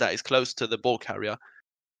player it is that is close to the ball carrier,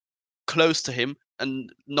 close to him,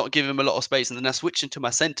 and not give him a lot of space. And then I switch into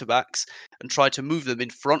my centre backs and try to move them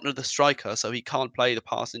in front of the striker so he can't play the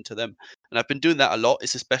pass into them. And I've been doing that a lot.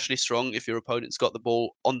 It's especially strong if your opponent's got the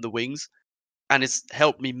ball on the wings. And it's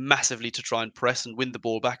helped me massively to try and press and win the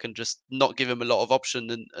ball back and just not give him a lot of option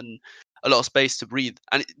and a lot of space to breathe.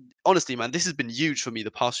 And honestly, man, this has been huge for me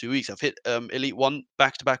the past few weeks. I've hit Elite 1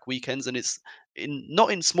 back-to-back weekends, and it's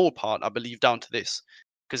not in small part, I believe, down to this,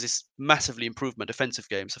 because it's massively improved my defensive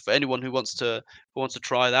game. So for anyone who wants to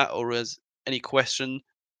try that or has any questions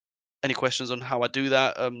on how I do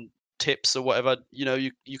that, tips or whatever,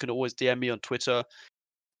 you can always DM me on Twitter.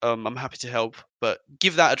 I'm happy to help, but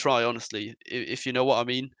give that a try, honestly, if you know what I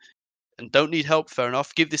mean. And don't need help, fair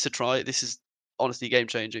enough. Give this a try. This is honestly game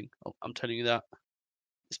changing. I'm telling you that.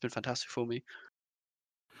 It's been fantastic for me.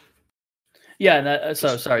 Yeah, and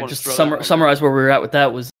sorry. wanna Just to throw that out there. summarize where we were at with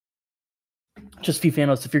that was just FIFA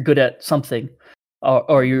analyst. If you're good at something,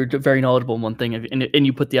 or you're very knowledgeable in one thing, and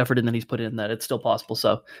you put the effort in that he's put in, that it's still possible.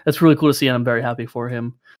 So that's really cool to see, and I'm very happy for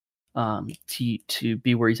him to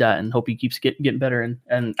be where he's at, and hope he keeps getting better.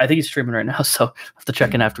 And I think he's streaming right now, so I have to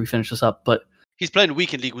check in after we finish this up. But He's playing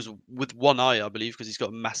Weekend League with one eye, I believe, because he's got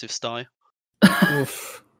a massive sty.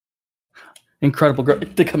 Oof. incredible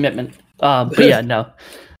the commitment. But yeah, no.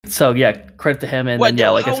 So yeah, credit to him. And then, yeah,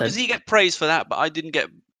 like I how said, does he get praise for that? But I didn't get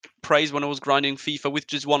praise when I was grinding FIFA with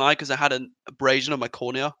just one eye because I had an abrasion on my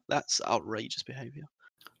cornea. That's outrageous behavior.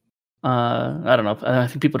 I don't know. I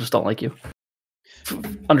think people just don't like you.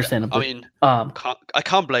 Understandably. I mean, I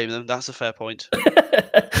can't blame them. That's a fair point.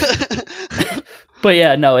 But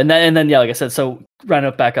yeah, no, and then yeah, like I said, so round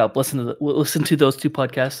up, back up. Listen to those two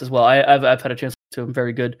podcasts as well. I've had a chance to them.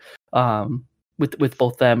 Very good. With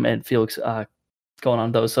both them and Felix going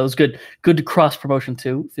on those. So it was good to cross promotion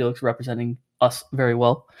too. Felix representing us very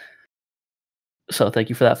well. So thank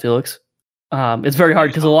you for that, Felix. It's very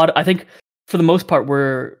hard because I think for the most part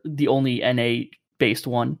we're the only NA based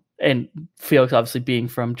one, and Felix obviously being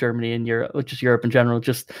from Germany and Europe, just Europe in general,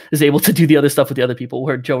 just is able to do the other stuff with the other people.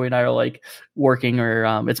 Where Joey and I are like working, or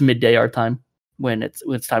it's midday our time when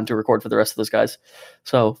it's time to record for the rest of those guys.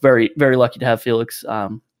 So very very lucky to have Felix.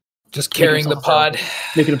 Just carrying the pod,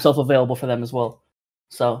 making himself available for them as well.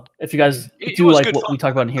 So if you guys do like what we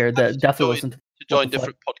talk about in here, that definitely listen to join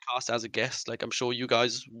different podcasts as a guest. Like I'm sure you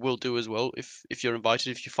guys will do as well if you're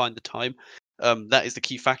invited, if you find the time. That is the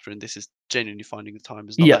key factor in this, is genuinely finding the time.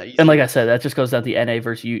 It's not that easy. And like I said, that just goes down to the NA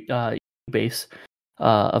versus base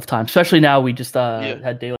of time. Especially now, we just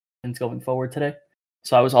had daily things going forward today,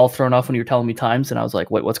 so I was all thrown off when you were telling me times, and I was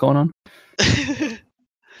like, "Wait, what's going on?"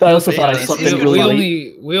 I also thought I slept in really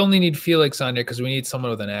late. We only need Felix on there because we need someone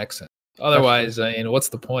with an accent. Otherwise, what's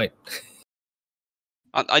the point?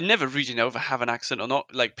 I never really know if I have an accent or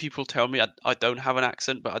not. Like people tell me I don't have an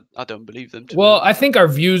accent, but I don't believe them. Well, I think our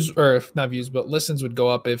views, or not views, but listens would go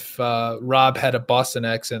up if Rob had a Boston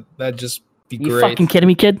accent. That'd just be great. You fucking kidding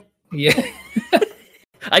me, kid? Yeah.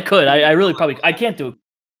 I could. I really probably. I can't do it.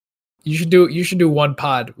 You should do one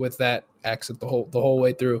pod with that accent the whole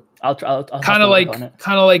way through. I'll kind of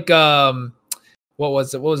like what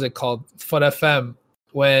was it called? Fun FM,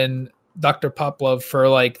 when Dr. Poplove for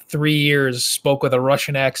like 3 years spoke with a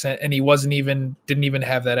Russian accent, and he didn't even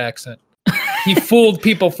have that accent. He fooled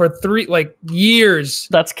people for 3 years.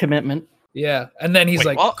 That's commitment. Yeah, and then he's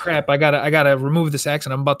what? Crap, I gotta remove this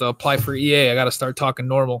accent. I'm about to apply for EA. I gotta start talking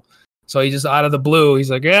normal. So he just out of the blue,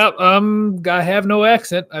 he's like, yeah, I have no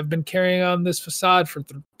accent. I've been carrying on this facade for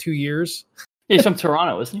 2 years. He's from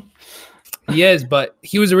Toronto, isn't he? He is, but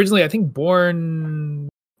he was originally, I think, born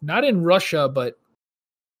not in Russia, but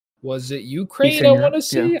was it Ukraine? Eastern I want to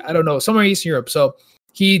say. Yeah. I don't know, somewhere in Eastern Europe. So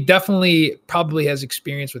he definitely probably has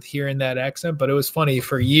experience with hearing that accent. But it was funny,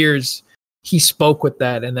 for years he spoke with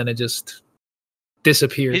that, and then it just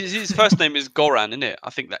disappeared. His first name is Goran, isn't it?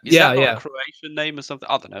 I think that is that a Croatian name or something.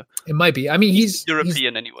 I don't know. It might be. I mean, he's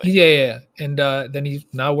European anyway. Yeah. And then he's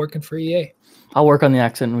now working for EA. I'll work on the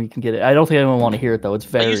accent and we can get it. I don't think anyone want to hear it though. It's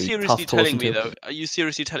very tough to listen to. Are you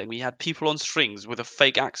seriously telling me you had people on strings with a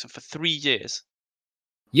fake accent for 3 years?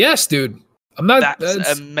 Yes, dude. I'm not.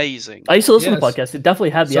 That's amazing. I used to listen to the podcast. It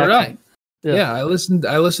definitely had the accent. Yeah, I listened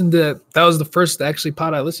to that was the first actually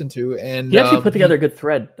pod I listened to, and he actually put together a good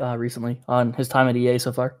thread recently on his time at EA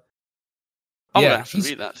so far. Yeah,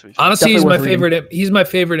 honestly, he's my favorite. He's my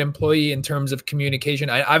favorite employee in terms of communication.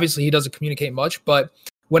 Obviously, he doesn't communicate much, but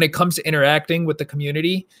when it comes to interacting with the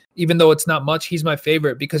community, even though it's not much, he's my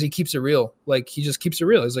favorite because he keeps it real. Like, he just keeps it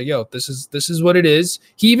real. He's like, yo, this is what it is.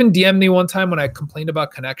 He even DM'd me one time when I complained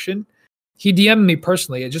about connection. He DM'd me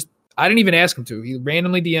personally. I didn't even ask him to. He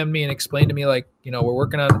randomly DM'd me and explained to me, like, we're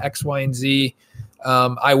working on X, Y, and Z.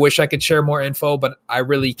 I wish I could share more info, but I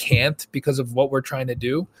really can't because of what we're trying to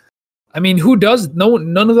do. I mean, who does?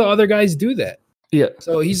 None of the other guys do that. Yeah.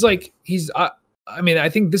 So he's like, I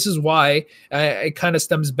think this is why it kind of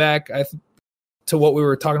stems back to what we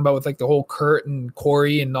were talking about with like the whole Kurt and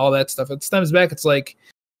Corey and all that stuff. It stems back. It's like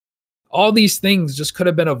all these things just could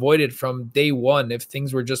have been avoided from day one if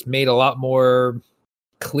things were just made a lot more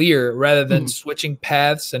clear rather than switching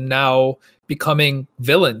paths and now becoming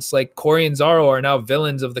villains. Like Corey and Zaro are now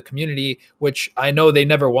villains of the community, which I know they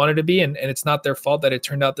never wanted to be, and it's not their fault that it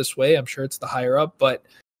turned out this way. I'm sure it's the higher up, but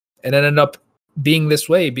it ended up being this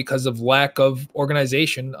way because of lack of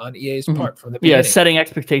organization on EA's part from the beginning. Yeah, setting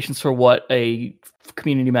expectations for what a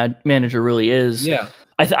community manager really is. Yeah.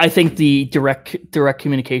 I think the direct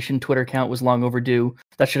communication Twitter account was long overdue.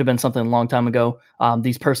 That should have been something a long time ago.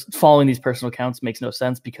 Following these personal accounts makes no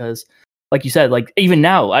sense because like you said, like even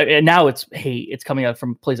now, now it's hate. It's coming out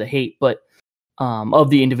from a place of hate, but of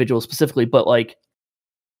the individual specifically. But like,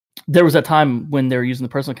 there was a time when they were using the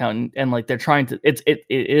personal account and like they're trying to.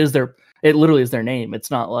 It literally is their name.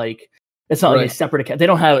 It's not like like a separate account. They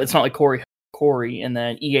don't have. It's not like Corey and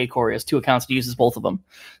then EA Corey has two accounts. He uses both of them.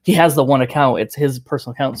 He has the one account. It's his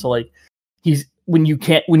personal account. So like when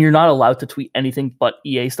you're not allowed to tweet anything but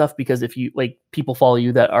EA stuff, because if you like people follow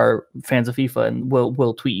you that are fans of FIFA and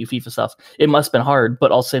will tweet you FIFA stuff, it must have been hard.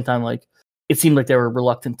 But at the same time, like it seemed like they were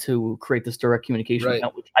reluctant to create this direct communication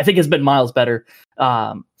account, which I think has been miles better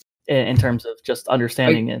in terms of just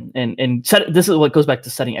understanding and set. This is what goes back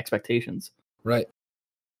to setting expectations. Right.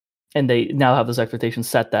 And they now have those expectations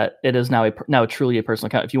set that it is now truly a personal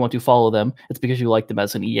account. If you want to follow them, it's because you like them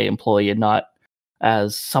as an EA employee and not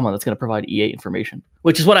as someone that's going to provide EA information,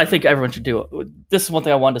 which is what I think everyone should do. This is one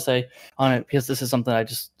thing I wanted to say on it, because this is something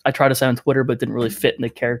I tried to say on Twitter, but didn't really fit in the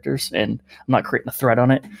characters, and I'm not creating a thread on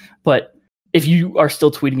it. But if you are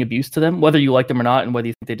still tweeting abuse to them, whether you like them or not, and whether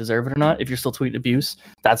you think they deserve it or not, if you're still tweeting abuse,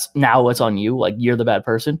 it's on you. Like, you're the bad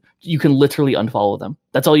person. You can literally unfollow them.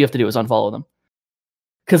 That's all you have to do is unfollow them.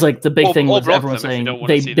 Because like the big thing was everyone saying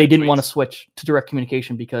they didn't want to switch to direct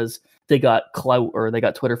communication because they got clout or they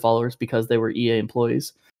got Twitter followers because they were EA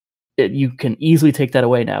employees. You can easily take that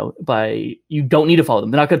away now you don't need to follow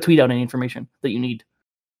them. They're not going to tweet out any information that you need.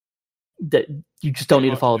 That you just don't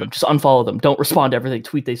need to follow them. Just unfollow them. Don't respond to everything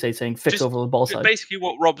tweet they say saying fix over the ball side. Basically,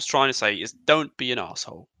 what Rob's trying to say is don't be an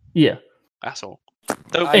asshole. Yeah, asshole.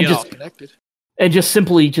 Don't be connected. And just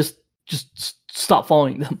simply just stop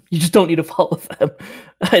following them. You just don't need to follow them.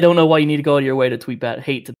 I don't know why you need to go out of your way to tweet bad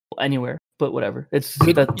hate to anywhere, but whatever. It's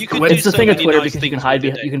the thing of Twitter, because you can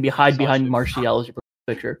hide behind Martial as your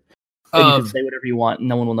picture. And you can say whatever you want, and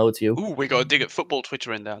no one will know it's you. Ooh, we got to dig at football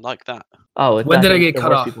Twitter in there, like that. Oh, when did I get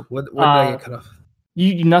cut off? When did I get cut off?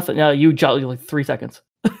 You nothing. You jolly like 3 seconds.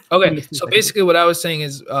 Okay, so basically, what I was saying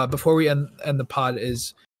is, before we end the pod,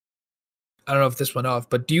 is I don't know if this went off,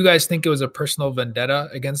 but do you guys think it was a personal vendetta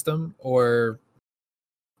against him, or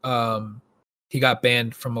he got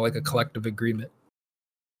banned from like a collective agreement?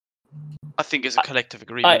 I think it's a collective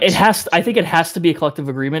agreement. I think it has to be a collective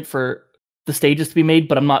agreement for the stages to be made,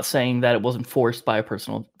 but I'm not saying that it wasn't forced by a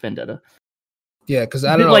personal vendetta. Yeah, because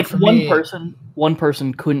I don't know. Like one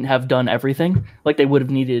person couldn't have done everything. Like they would have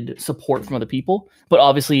needed support from other people. But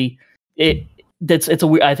obviously, I think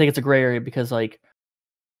it's a gray area, because like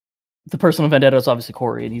the personal vendetta is obviously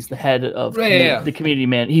Corey, and he's the head of the community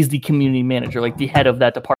man. He's the community manager, like the head of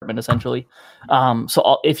that department essentially.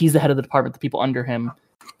 So if he's the head of the department, the people under him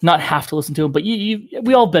not have to listen to him. But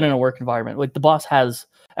we all been in a work environment. Like the boss has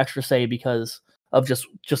extra say because of just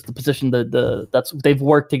the position that's they've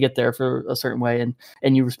worked to get there for a certain way,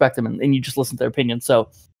 and you respect them and you just listen to their opinion. So,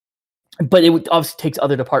 but it obviously takes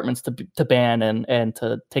other departments to ban and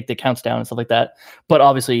to take the accounts down and stuff like that. But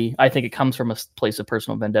obviously, I think it comes from a place of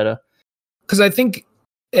personal vendetta. Because I think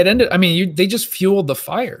it ended. I mean, they just fueled the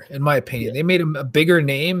fire, in my opinion. Yeah. They made him a bigger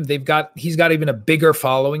name. He's got even a bigger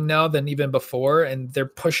following now than even before, and they're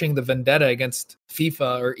pushing the vendetta against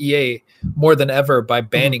FIFA or EA more than ever by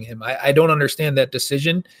banning him. I don't understand that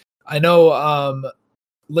decision. I know,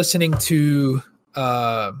 listening to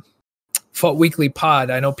Fault Weekly Pod,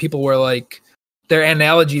 I know people were like, their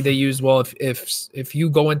analogy they used, well, if you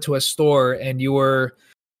go into a store and you were,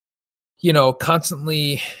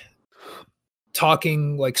 constantly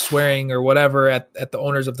talking, like swearing or whatever at the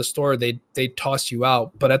owners of the store, they toss you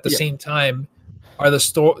out. But at the same time, are the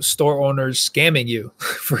store owners scamming you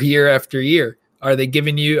for year after year? Are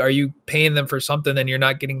you paying them for something and you're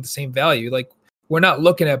not getting the same value? Like, we're not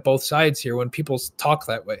looking at both sides here when people talk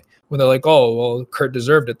that way, when they're like, oh, well, Kurt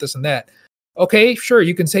deserved it, this and that. Okay, sure,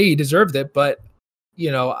 you can say he deserved it, but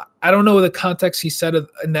I don't know the context he said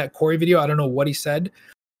in that Corey video. I don't know what he said,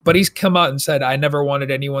 but he's come out and said, I never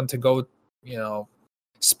wanted anyone to go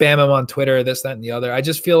spam him on Twitter, this, that, and the other. I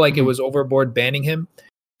just feel like it was overboard banning him.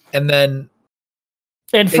 And then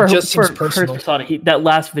for personal. That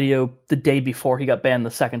last video, the day before he got banned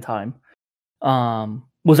the second time,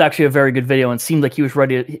 was actually a very good video and seemed like he was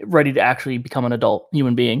ready to actually become an adult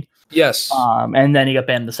human being. Yes. And then he got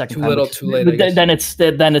banned the second time. Too late. Then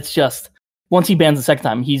it's just, once he bans the second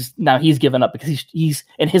time, he's given up, because he's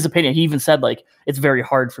in his opinion, he even said like, it's very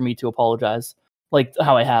hard for me to apologize like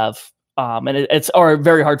how I have. And it's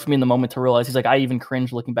very hard for me in the moment to realize. He's like, I even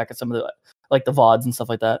cringe looking back at some of the like the VODs and stuff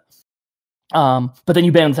like that. But then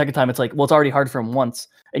you ban him the second time. It's like, well, it's already hard for him once,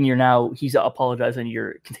 and he's apologizing.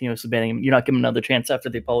 You're continuously banning him. You're not giving him another chance after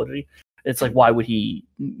the apology. It's like, why would he?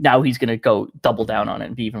 Now he's going to go double down on it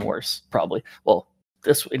and be even worse, probably. Well,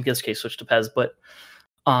 in this case, switch to PES. But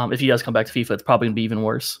if he does come back to FIFA, it's probably going to be even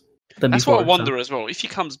worse. than That's before. what I wonder as well. If he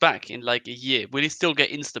comes back in like a year, will he still get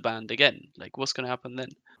insta-banned again? Like, what's going to happen then?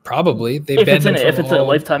 Probably. They If banned him if from it's a all-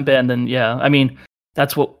 lifetime ban, then yeah. I mean,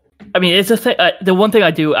 that's what. I mean, it's a thing. The one thing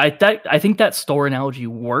I think that store analogy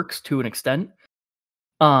works to an extent.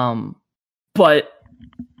 But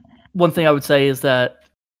one thing I would say is that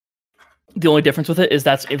the only difference with it is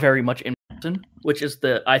that's very much in person, which is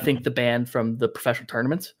I think the ban from the professional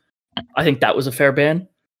tournaments. I think that was a fair ban.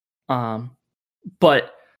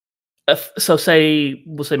 But we'll say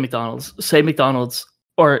McDonald's. Say McDonald's,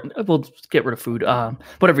 or we'll get rid of food.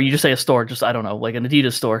 Whatever, you just say a store, just I don't know, like an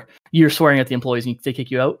Adidas store. You're swearing at the employees and they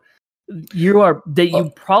kick you out.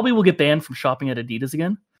 You probably will get banned from shopping at Adidas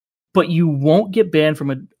again, but you won't get banned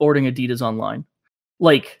from ordering Adidas online.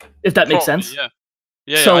 Like, if that makes sense. Yeah.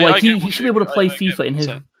 Yeah. So I he should be able to play FIFA in his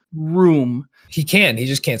room. He can. He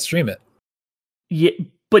just can't stream it. Yeah,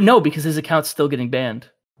 but no, because his account's still getting banned.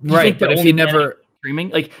 Right, but if he never streaming,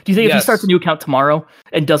 like, do you think if he starts a new account tomorrow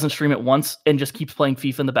and doesn't stream it once and just keeps playing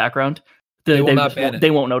FIFA in the background, they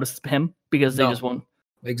won't notice him because they just won't.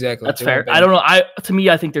 Exactly. That's fair. I don't know. To me,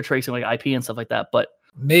 I think they're tracing like IP and stuff like that, but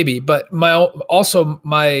maybe. But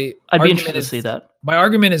I'd be interested to see that. My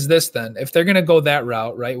argument is this then. If they're gonna go that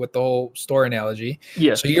route, right, with the whole store analogy.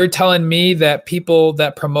 Yeah. So you're telling me that people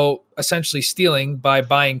that promote essentially stealing by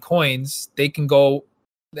buying coins, they can go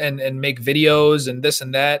and make videos and this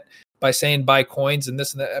and that by saying buy coins and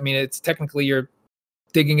this and that. I mean, it's technically you're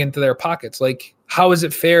digging into their pockets. Like, how is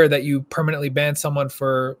it fair that you permanently ban someone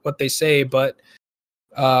for what they say, but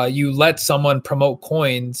you let someone promote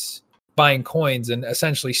coins, buying coins, and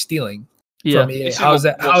essentially stealing from EA? How is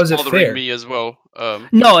it fair? Me as well.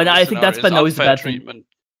 No, and I think that's been always the bad treatment.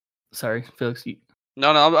 Sorry, Felix.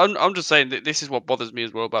 No, I'm just saying that this is what bothers me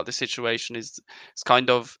as well about this situation. Is it's kind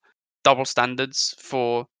of double standards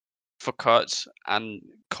for Kurt and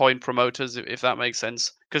coin promoters, if that makes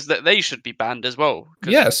sense, because they should be banned as well.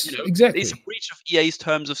 Yes, exactly. It's a breach of EA's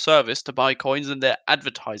terms of service to buy coins, and they're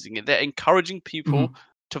advertising it. They're encouraging people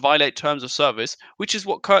to violate terms of service, which is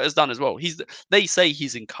what Kurt has done as well. They say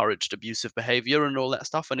he's encouraged abusive behavior and all that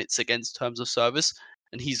stuff, and it's against terms of service,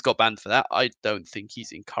 and he's got banned for that. I don't think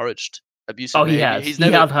he's encouraged abusive behavior. He has.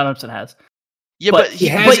 100% has. Yeah, but he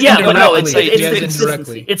has.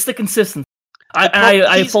 It's the consistency.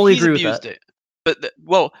 I fully agree with that. But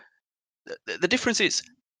the difference is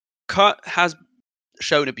Kurt has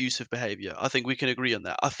shown abusive behavior. I think we can agree on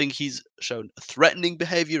that. I think he's shown threatening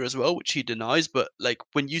behavior as well, which he denies. But like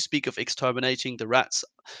when you speak of exterminating the rats,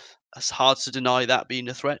 it's hard to deny that being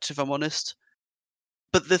a threat, if I'm honest.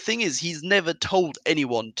 But the thing is, he's never told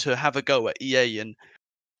anyone to have a go at EA and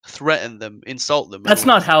threaten them, insult them. That's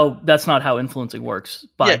not how influencing works.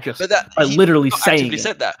 By literally saying it.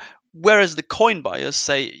 Said that. Whereas the coin buyers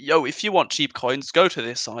say, yo, if you want cheap coins, go to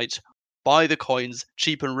this site, buy the coins,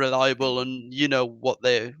 cheap and reliable, and you know what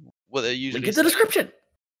they're usually. Link in the description.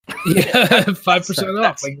 Yeah, 5% off.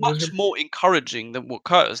 That's much more encouraging than what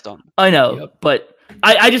Kurt has done. I know, but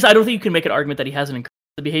I don't think you can make an argument that he hasn't encouraged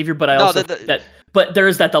the behavior, but but there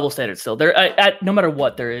is that double standard still. No matter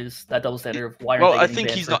what, there is that double standard of why. Well, I think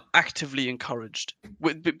he's not actively encouraged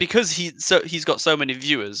because he's got so many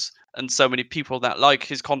viewers and so many people that like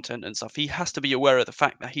his content and stuff. He has to be aware of the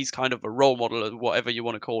fact that he's kind of a role model, or whatever you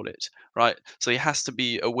want to call it, right? So he has to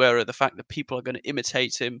be aware of the fact that people are going to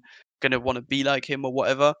imitate him, going to want to be like him or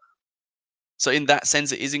whatever. So in that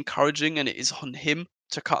sense, it is encouraging, and it is on him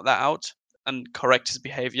to cut that out and correct his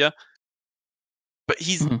behavior. But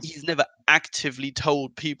he's never actively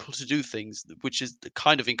told people to do things, which is the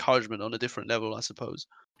kind of encouragement on a different level, I suppose.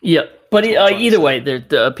 Yeah, but either way,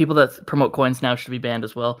 the people that promote coins now should be banned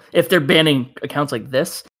as well. If they're banning accounts like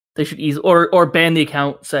this, they should or ban the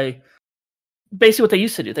account. Say basically what they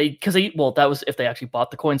used to do. That was if they actually bought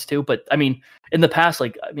the coins too. But I mean, in the past,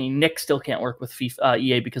 Nick still can't work with FIFA,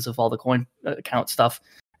 EA because of all the coin account stuff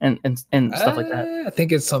and stuff like that. I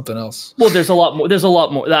think it's something else. Well, there's a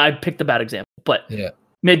lot more. I picked a bad example, but yeah,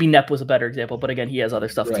 maybe Nep was a better example. But again, he has other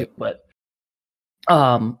stuff too. But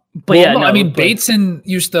Bateson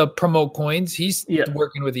used to promote coins. He's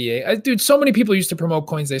working with EA. Dude, so many people used to promote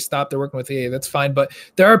coins. They stopped. They're working with EA. That's fine. But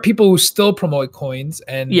there are people who still promote coins,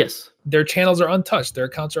 and their channels are untouched. Their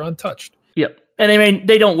accounts are untouched. Yep. And I mean,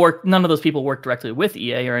 they don't work. None of those people work directly with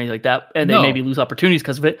EA or anything like that, and they maybe lose opportunities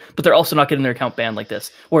because of it. But they're also not getting their account banned like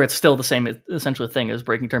this, where it's still the same essential thing as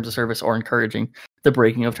breaking terms of service or encouraging the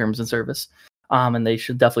breaking of terms of service. And they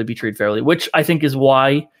should definitely be treated fairly, which I think is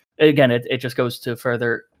why. Again, it just goes to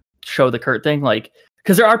further show the Kurt thing,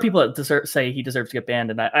 because there are people that say he deserves to get banned,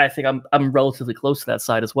 and I think I'm relatively close to that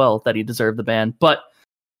side as well, that he deserved the ban. But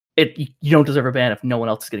you don't deserve a ban if no one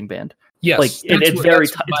else is getting banned. Yes, like it's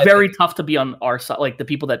very tough to be on our side, like the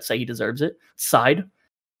people that say he deserves it side,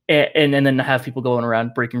 and then have people going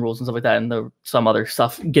around breaking rules and stuff like that, and some other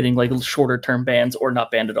stuff getting like shorter term bans or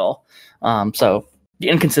not banned at all. So the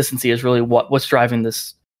inconsistency is really what's driving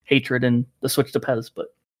this hatred and the switch to PES, but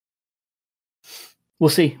we'll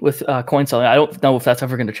see with coin selling. I don't know if that's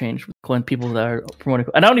ever going to change with coin people that are promoting.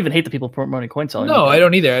 And I don't even hate the people promoting coin selling. No, I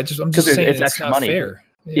don't either. I'm just saying it's extra not money. fair.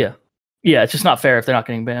 Yeah, it's just not fair if they're not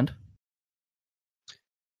getting banned.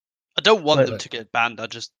 I don't want them to get banned. I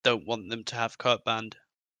just don't want them to have Kurt banned.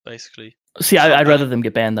 Basically. See, I'd rather them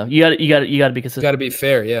get banned though. You got to be consistent. Got to be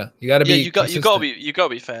fair. Yeah, you got to be. You got to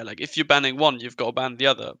be fair. Like if you're banning one, you've got to ban the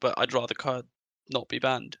other. But I'd rather Kurt not be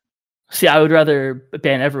banned. See, I would rather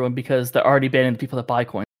ban everyone because they're already banning the people that buy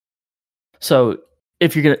coins. So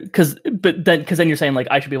if you're gonna, because then you're saying like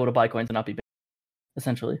I should be able to buy coins and not be banned,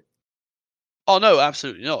 essentially. Oh no,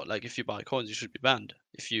 absolutely not. Like if you buy coins, you should be banned.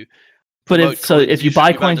 If you if you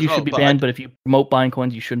buy coins, you should be banned. But if you promote buying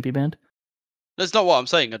coins, you shouldn't be banned. That's not what I'm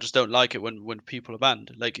saying. I just don't like it when people are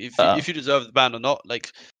banned. Like if you deserve the ban or not.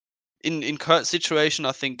 Like in Kurt's situation,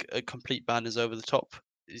 I think a complete ban is over the top.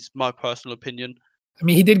 Is my personal opinion. I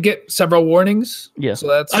mean, he did get several warnings. Yeah, so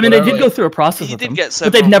that's. I mean, they did go through a process. He did get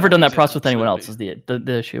several, but they've never done that process with anyone else. Is the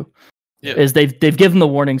issue? Yeah. Is they've given the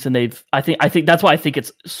warnings and I think that's why I think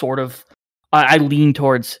it's sort of I lean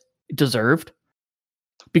towards deserved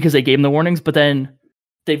because they gave them the warnings, but then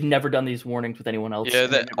they've never done these warnings with anyone else. Yeah,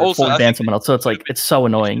 they also ban someone else. So it's like it's so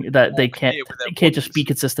annoying that they can't just be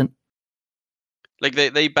consistent. Like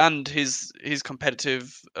they banned his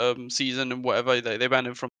competitive season and whatever. They banned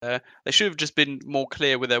him from there. They should have just been more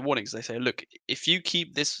clear with their warnings. They say, look, if you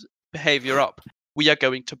keep this behavior up, we are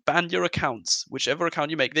going to ban your accounts, whichever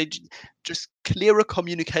account you make. They just clearer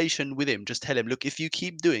communication with him. Just tell him, look, if you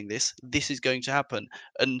keep doing this, this is going to happen,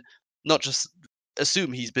 and not just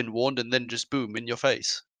assume he's been warned and then just boom in your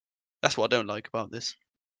face. That's what I don't like about this.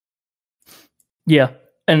 Yeah.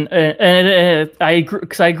 And I agree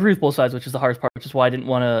because I agree with both sides, which is the hardest part, which is why I didn't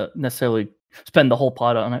want to necessarily spend the whole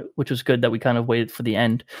pod on it, which was good that we kind of waited for the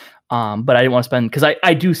end. But I didn't want to spend because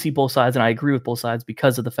I do see both sides and I agree with both sides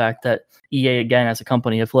because of the fact that EA again as a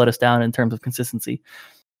company have let us down in terms of consistency.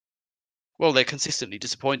 Well, they're consistently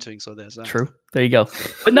disappointing, so there's that. True. There you go.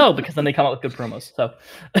 But no, because then they come out with good promos. So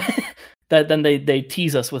then they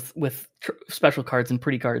tease us with special cards and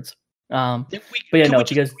pretty cards. But yeah, no.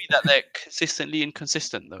 If you guys agree that they're consistently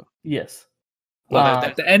inconsistent, though. Yes. Well,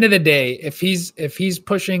 at the end of the day, if he's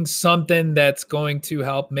pushing something that's going to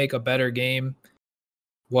help make a better game,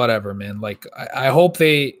 whatever, man. Like I hope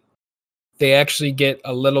they actually get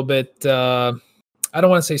a little bit. I don't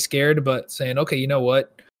want to say scared, but saying, okay, you know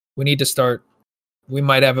what, we need to start. We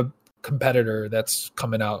might have a competitor that's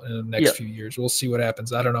coming out in the next few years. We'll see what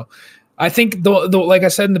happens. I don't know. I think the like I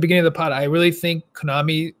said in the beginning of the pod, I really think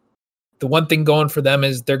Konami. The one thing going for them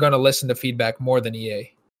is they're going to listen to feedback more than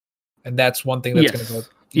EA, and that's one thing that's going to go.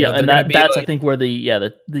 Yeah, and that's like, I think where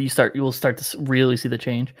you will start to really see the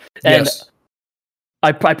change. And yes.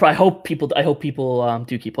 I hope people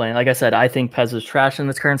do keep playing. Like I said, I think PES is trash in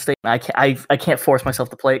its current state. I can't force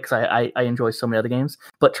myself to play it because I enjoy so many other games.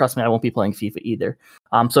 But trust me, I won't be playing FIFA either.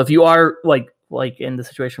 So if you are like in the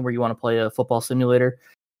situation where you want to play a football simulator,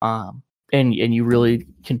 and you really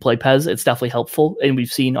can play PES, it's definitely helpful. And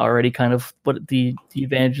we've seen already kind of what the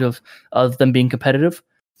advantage of them being competitive.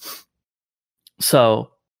 So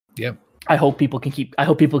yeah, I hope people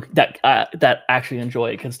that actually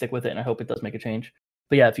enjoy it can stick with it, and I hope it does make a change.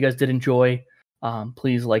 But yeah, if you guys did enjoy,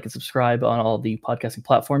 please like and subscribe on all the podcasting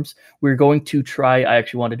platforms. We're going to try. I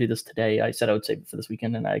actually want to do this today. I said I would save it for this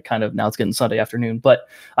weekend, and now it's getting Sunday afternoon. But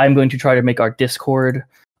I'm going to try to make our Discord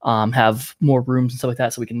have more rooms and stuff like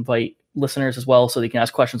that, so we can invite listeners as well, so they can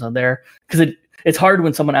ask questions on there. Because it's hard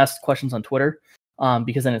when someone asks questions on Twitter,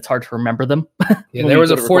 because then it's hard to remember them. Yeah, there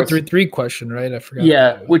was a 433 question, right? I forgot.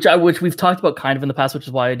 Yeah, which we've talked about kind of in the past, which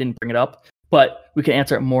is why I didn't bring it up. But we can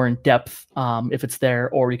answer it more in depth if it's there,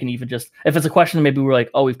 or we can even just, if it's a question that maybe we're like,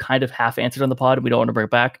 oh, we've kind of half answered on the pod and we don't want to bring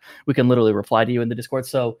it back, we can literally reply to you in the Discord.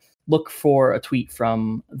 So look for a tweet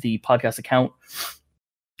from the podcast account.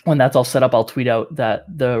 When that's all set up, I'll tweet out that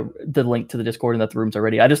the link to the Discord and that the rooms are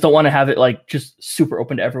ready. I just don't want to have it like just super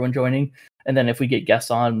open to everyone joining. And then if we get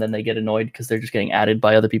guests on, then they get annoyed because they're just getting added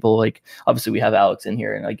by other people. Like obviously we have Alex in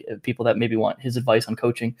here, and like people that maybe want his advice on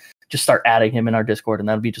coaching, just start adding him in our Discord, and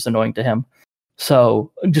that'll be just annoying to him.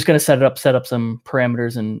 So I'm just going to set up some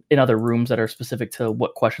parameters in other rooms that are specific to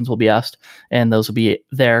what questions will be asked, and those will be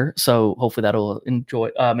there. So hopefully that'll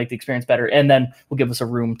make the experience better, and then will give us a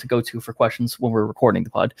room to go to for questions when we're recording the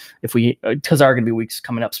pod. Because there are going to be weeks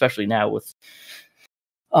coming up, especially now with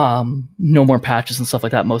no more patches and stuff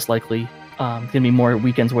like that, most likely. Gonna be more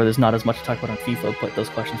weekends where there's not as much to talk about on FIFA, but those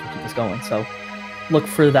questions will keep us going. So look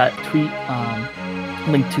for that tweet.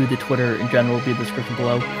 Link to the Twitter in general will be in the description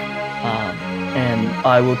below. And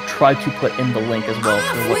I will try to put in the link as well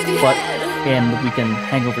for what and the weekend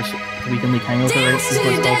hangover, the weekend league hangover, right? Is what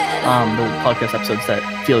it's called. The podcast episodes that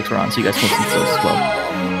Felix were on, so you guys can listen to those as well.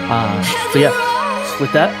 So yeah,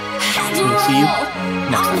 with that, we'll see you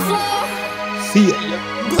next time. See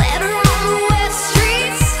ya.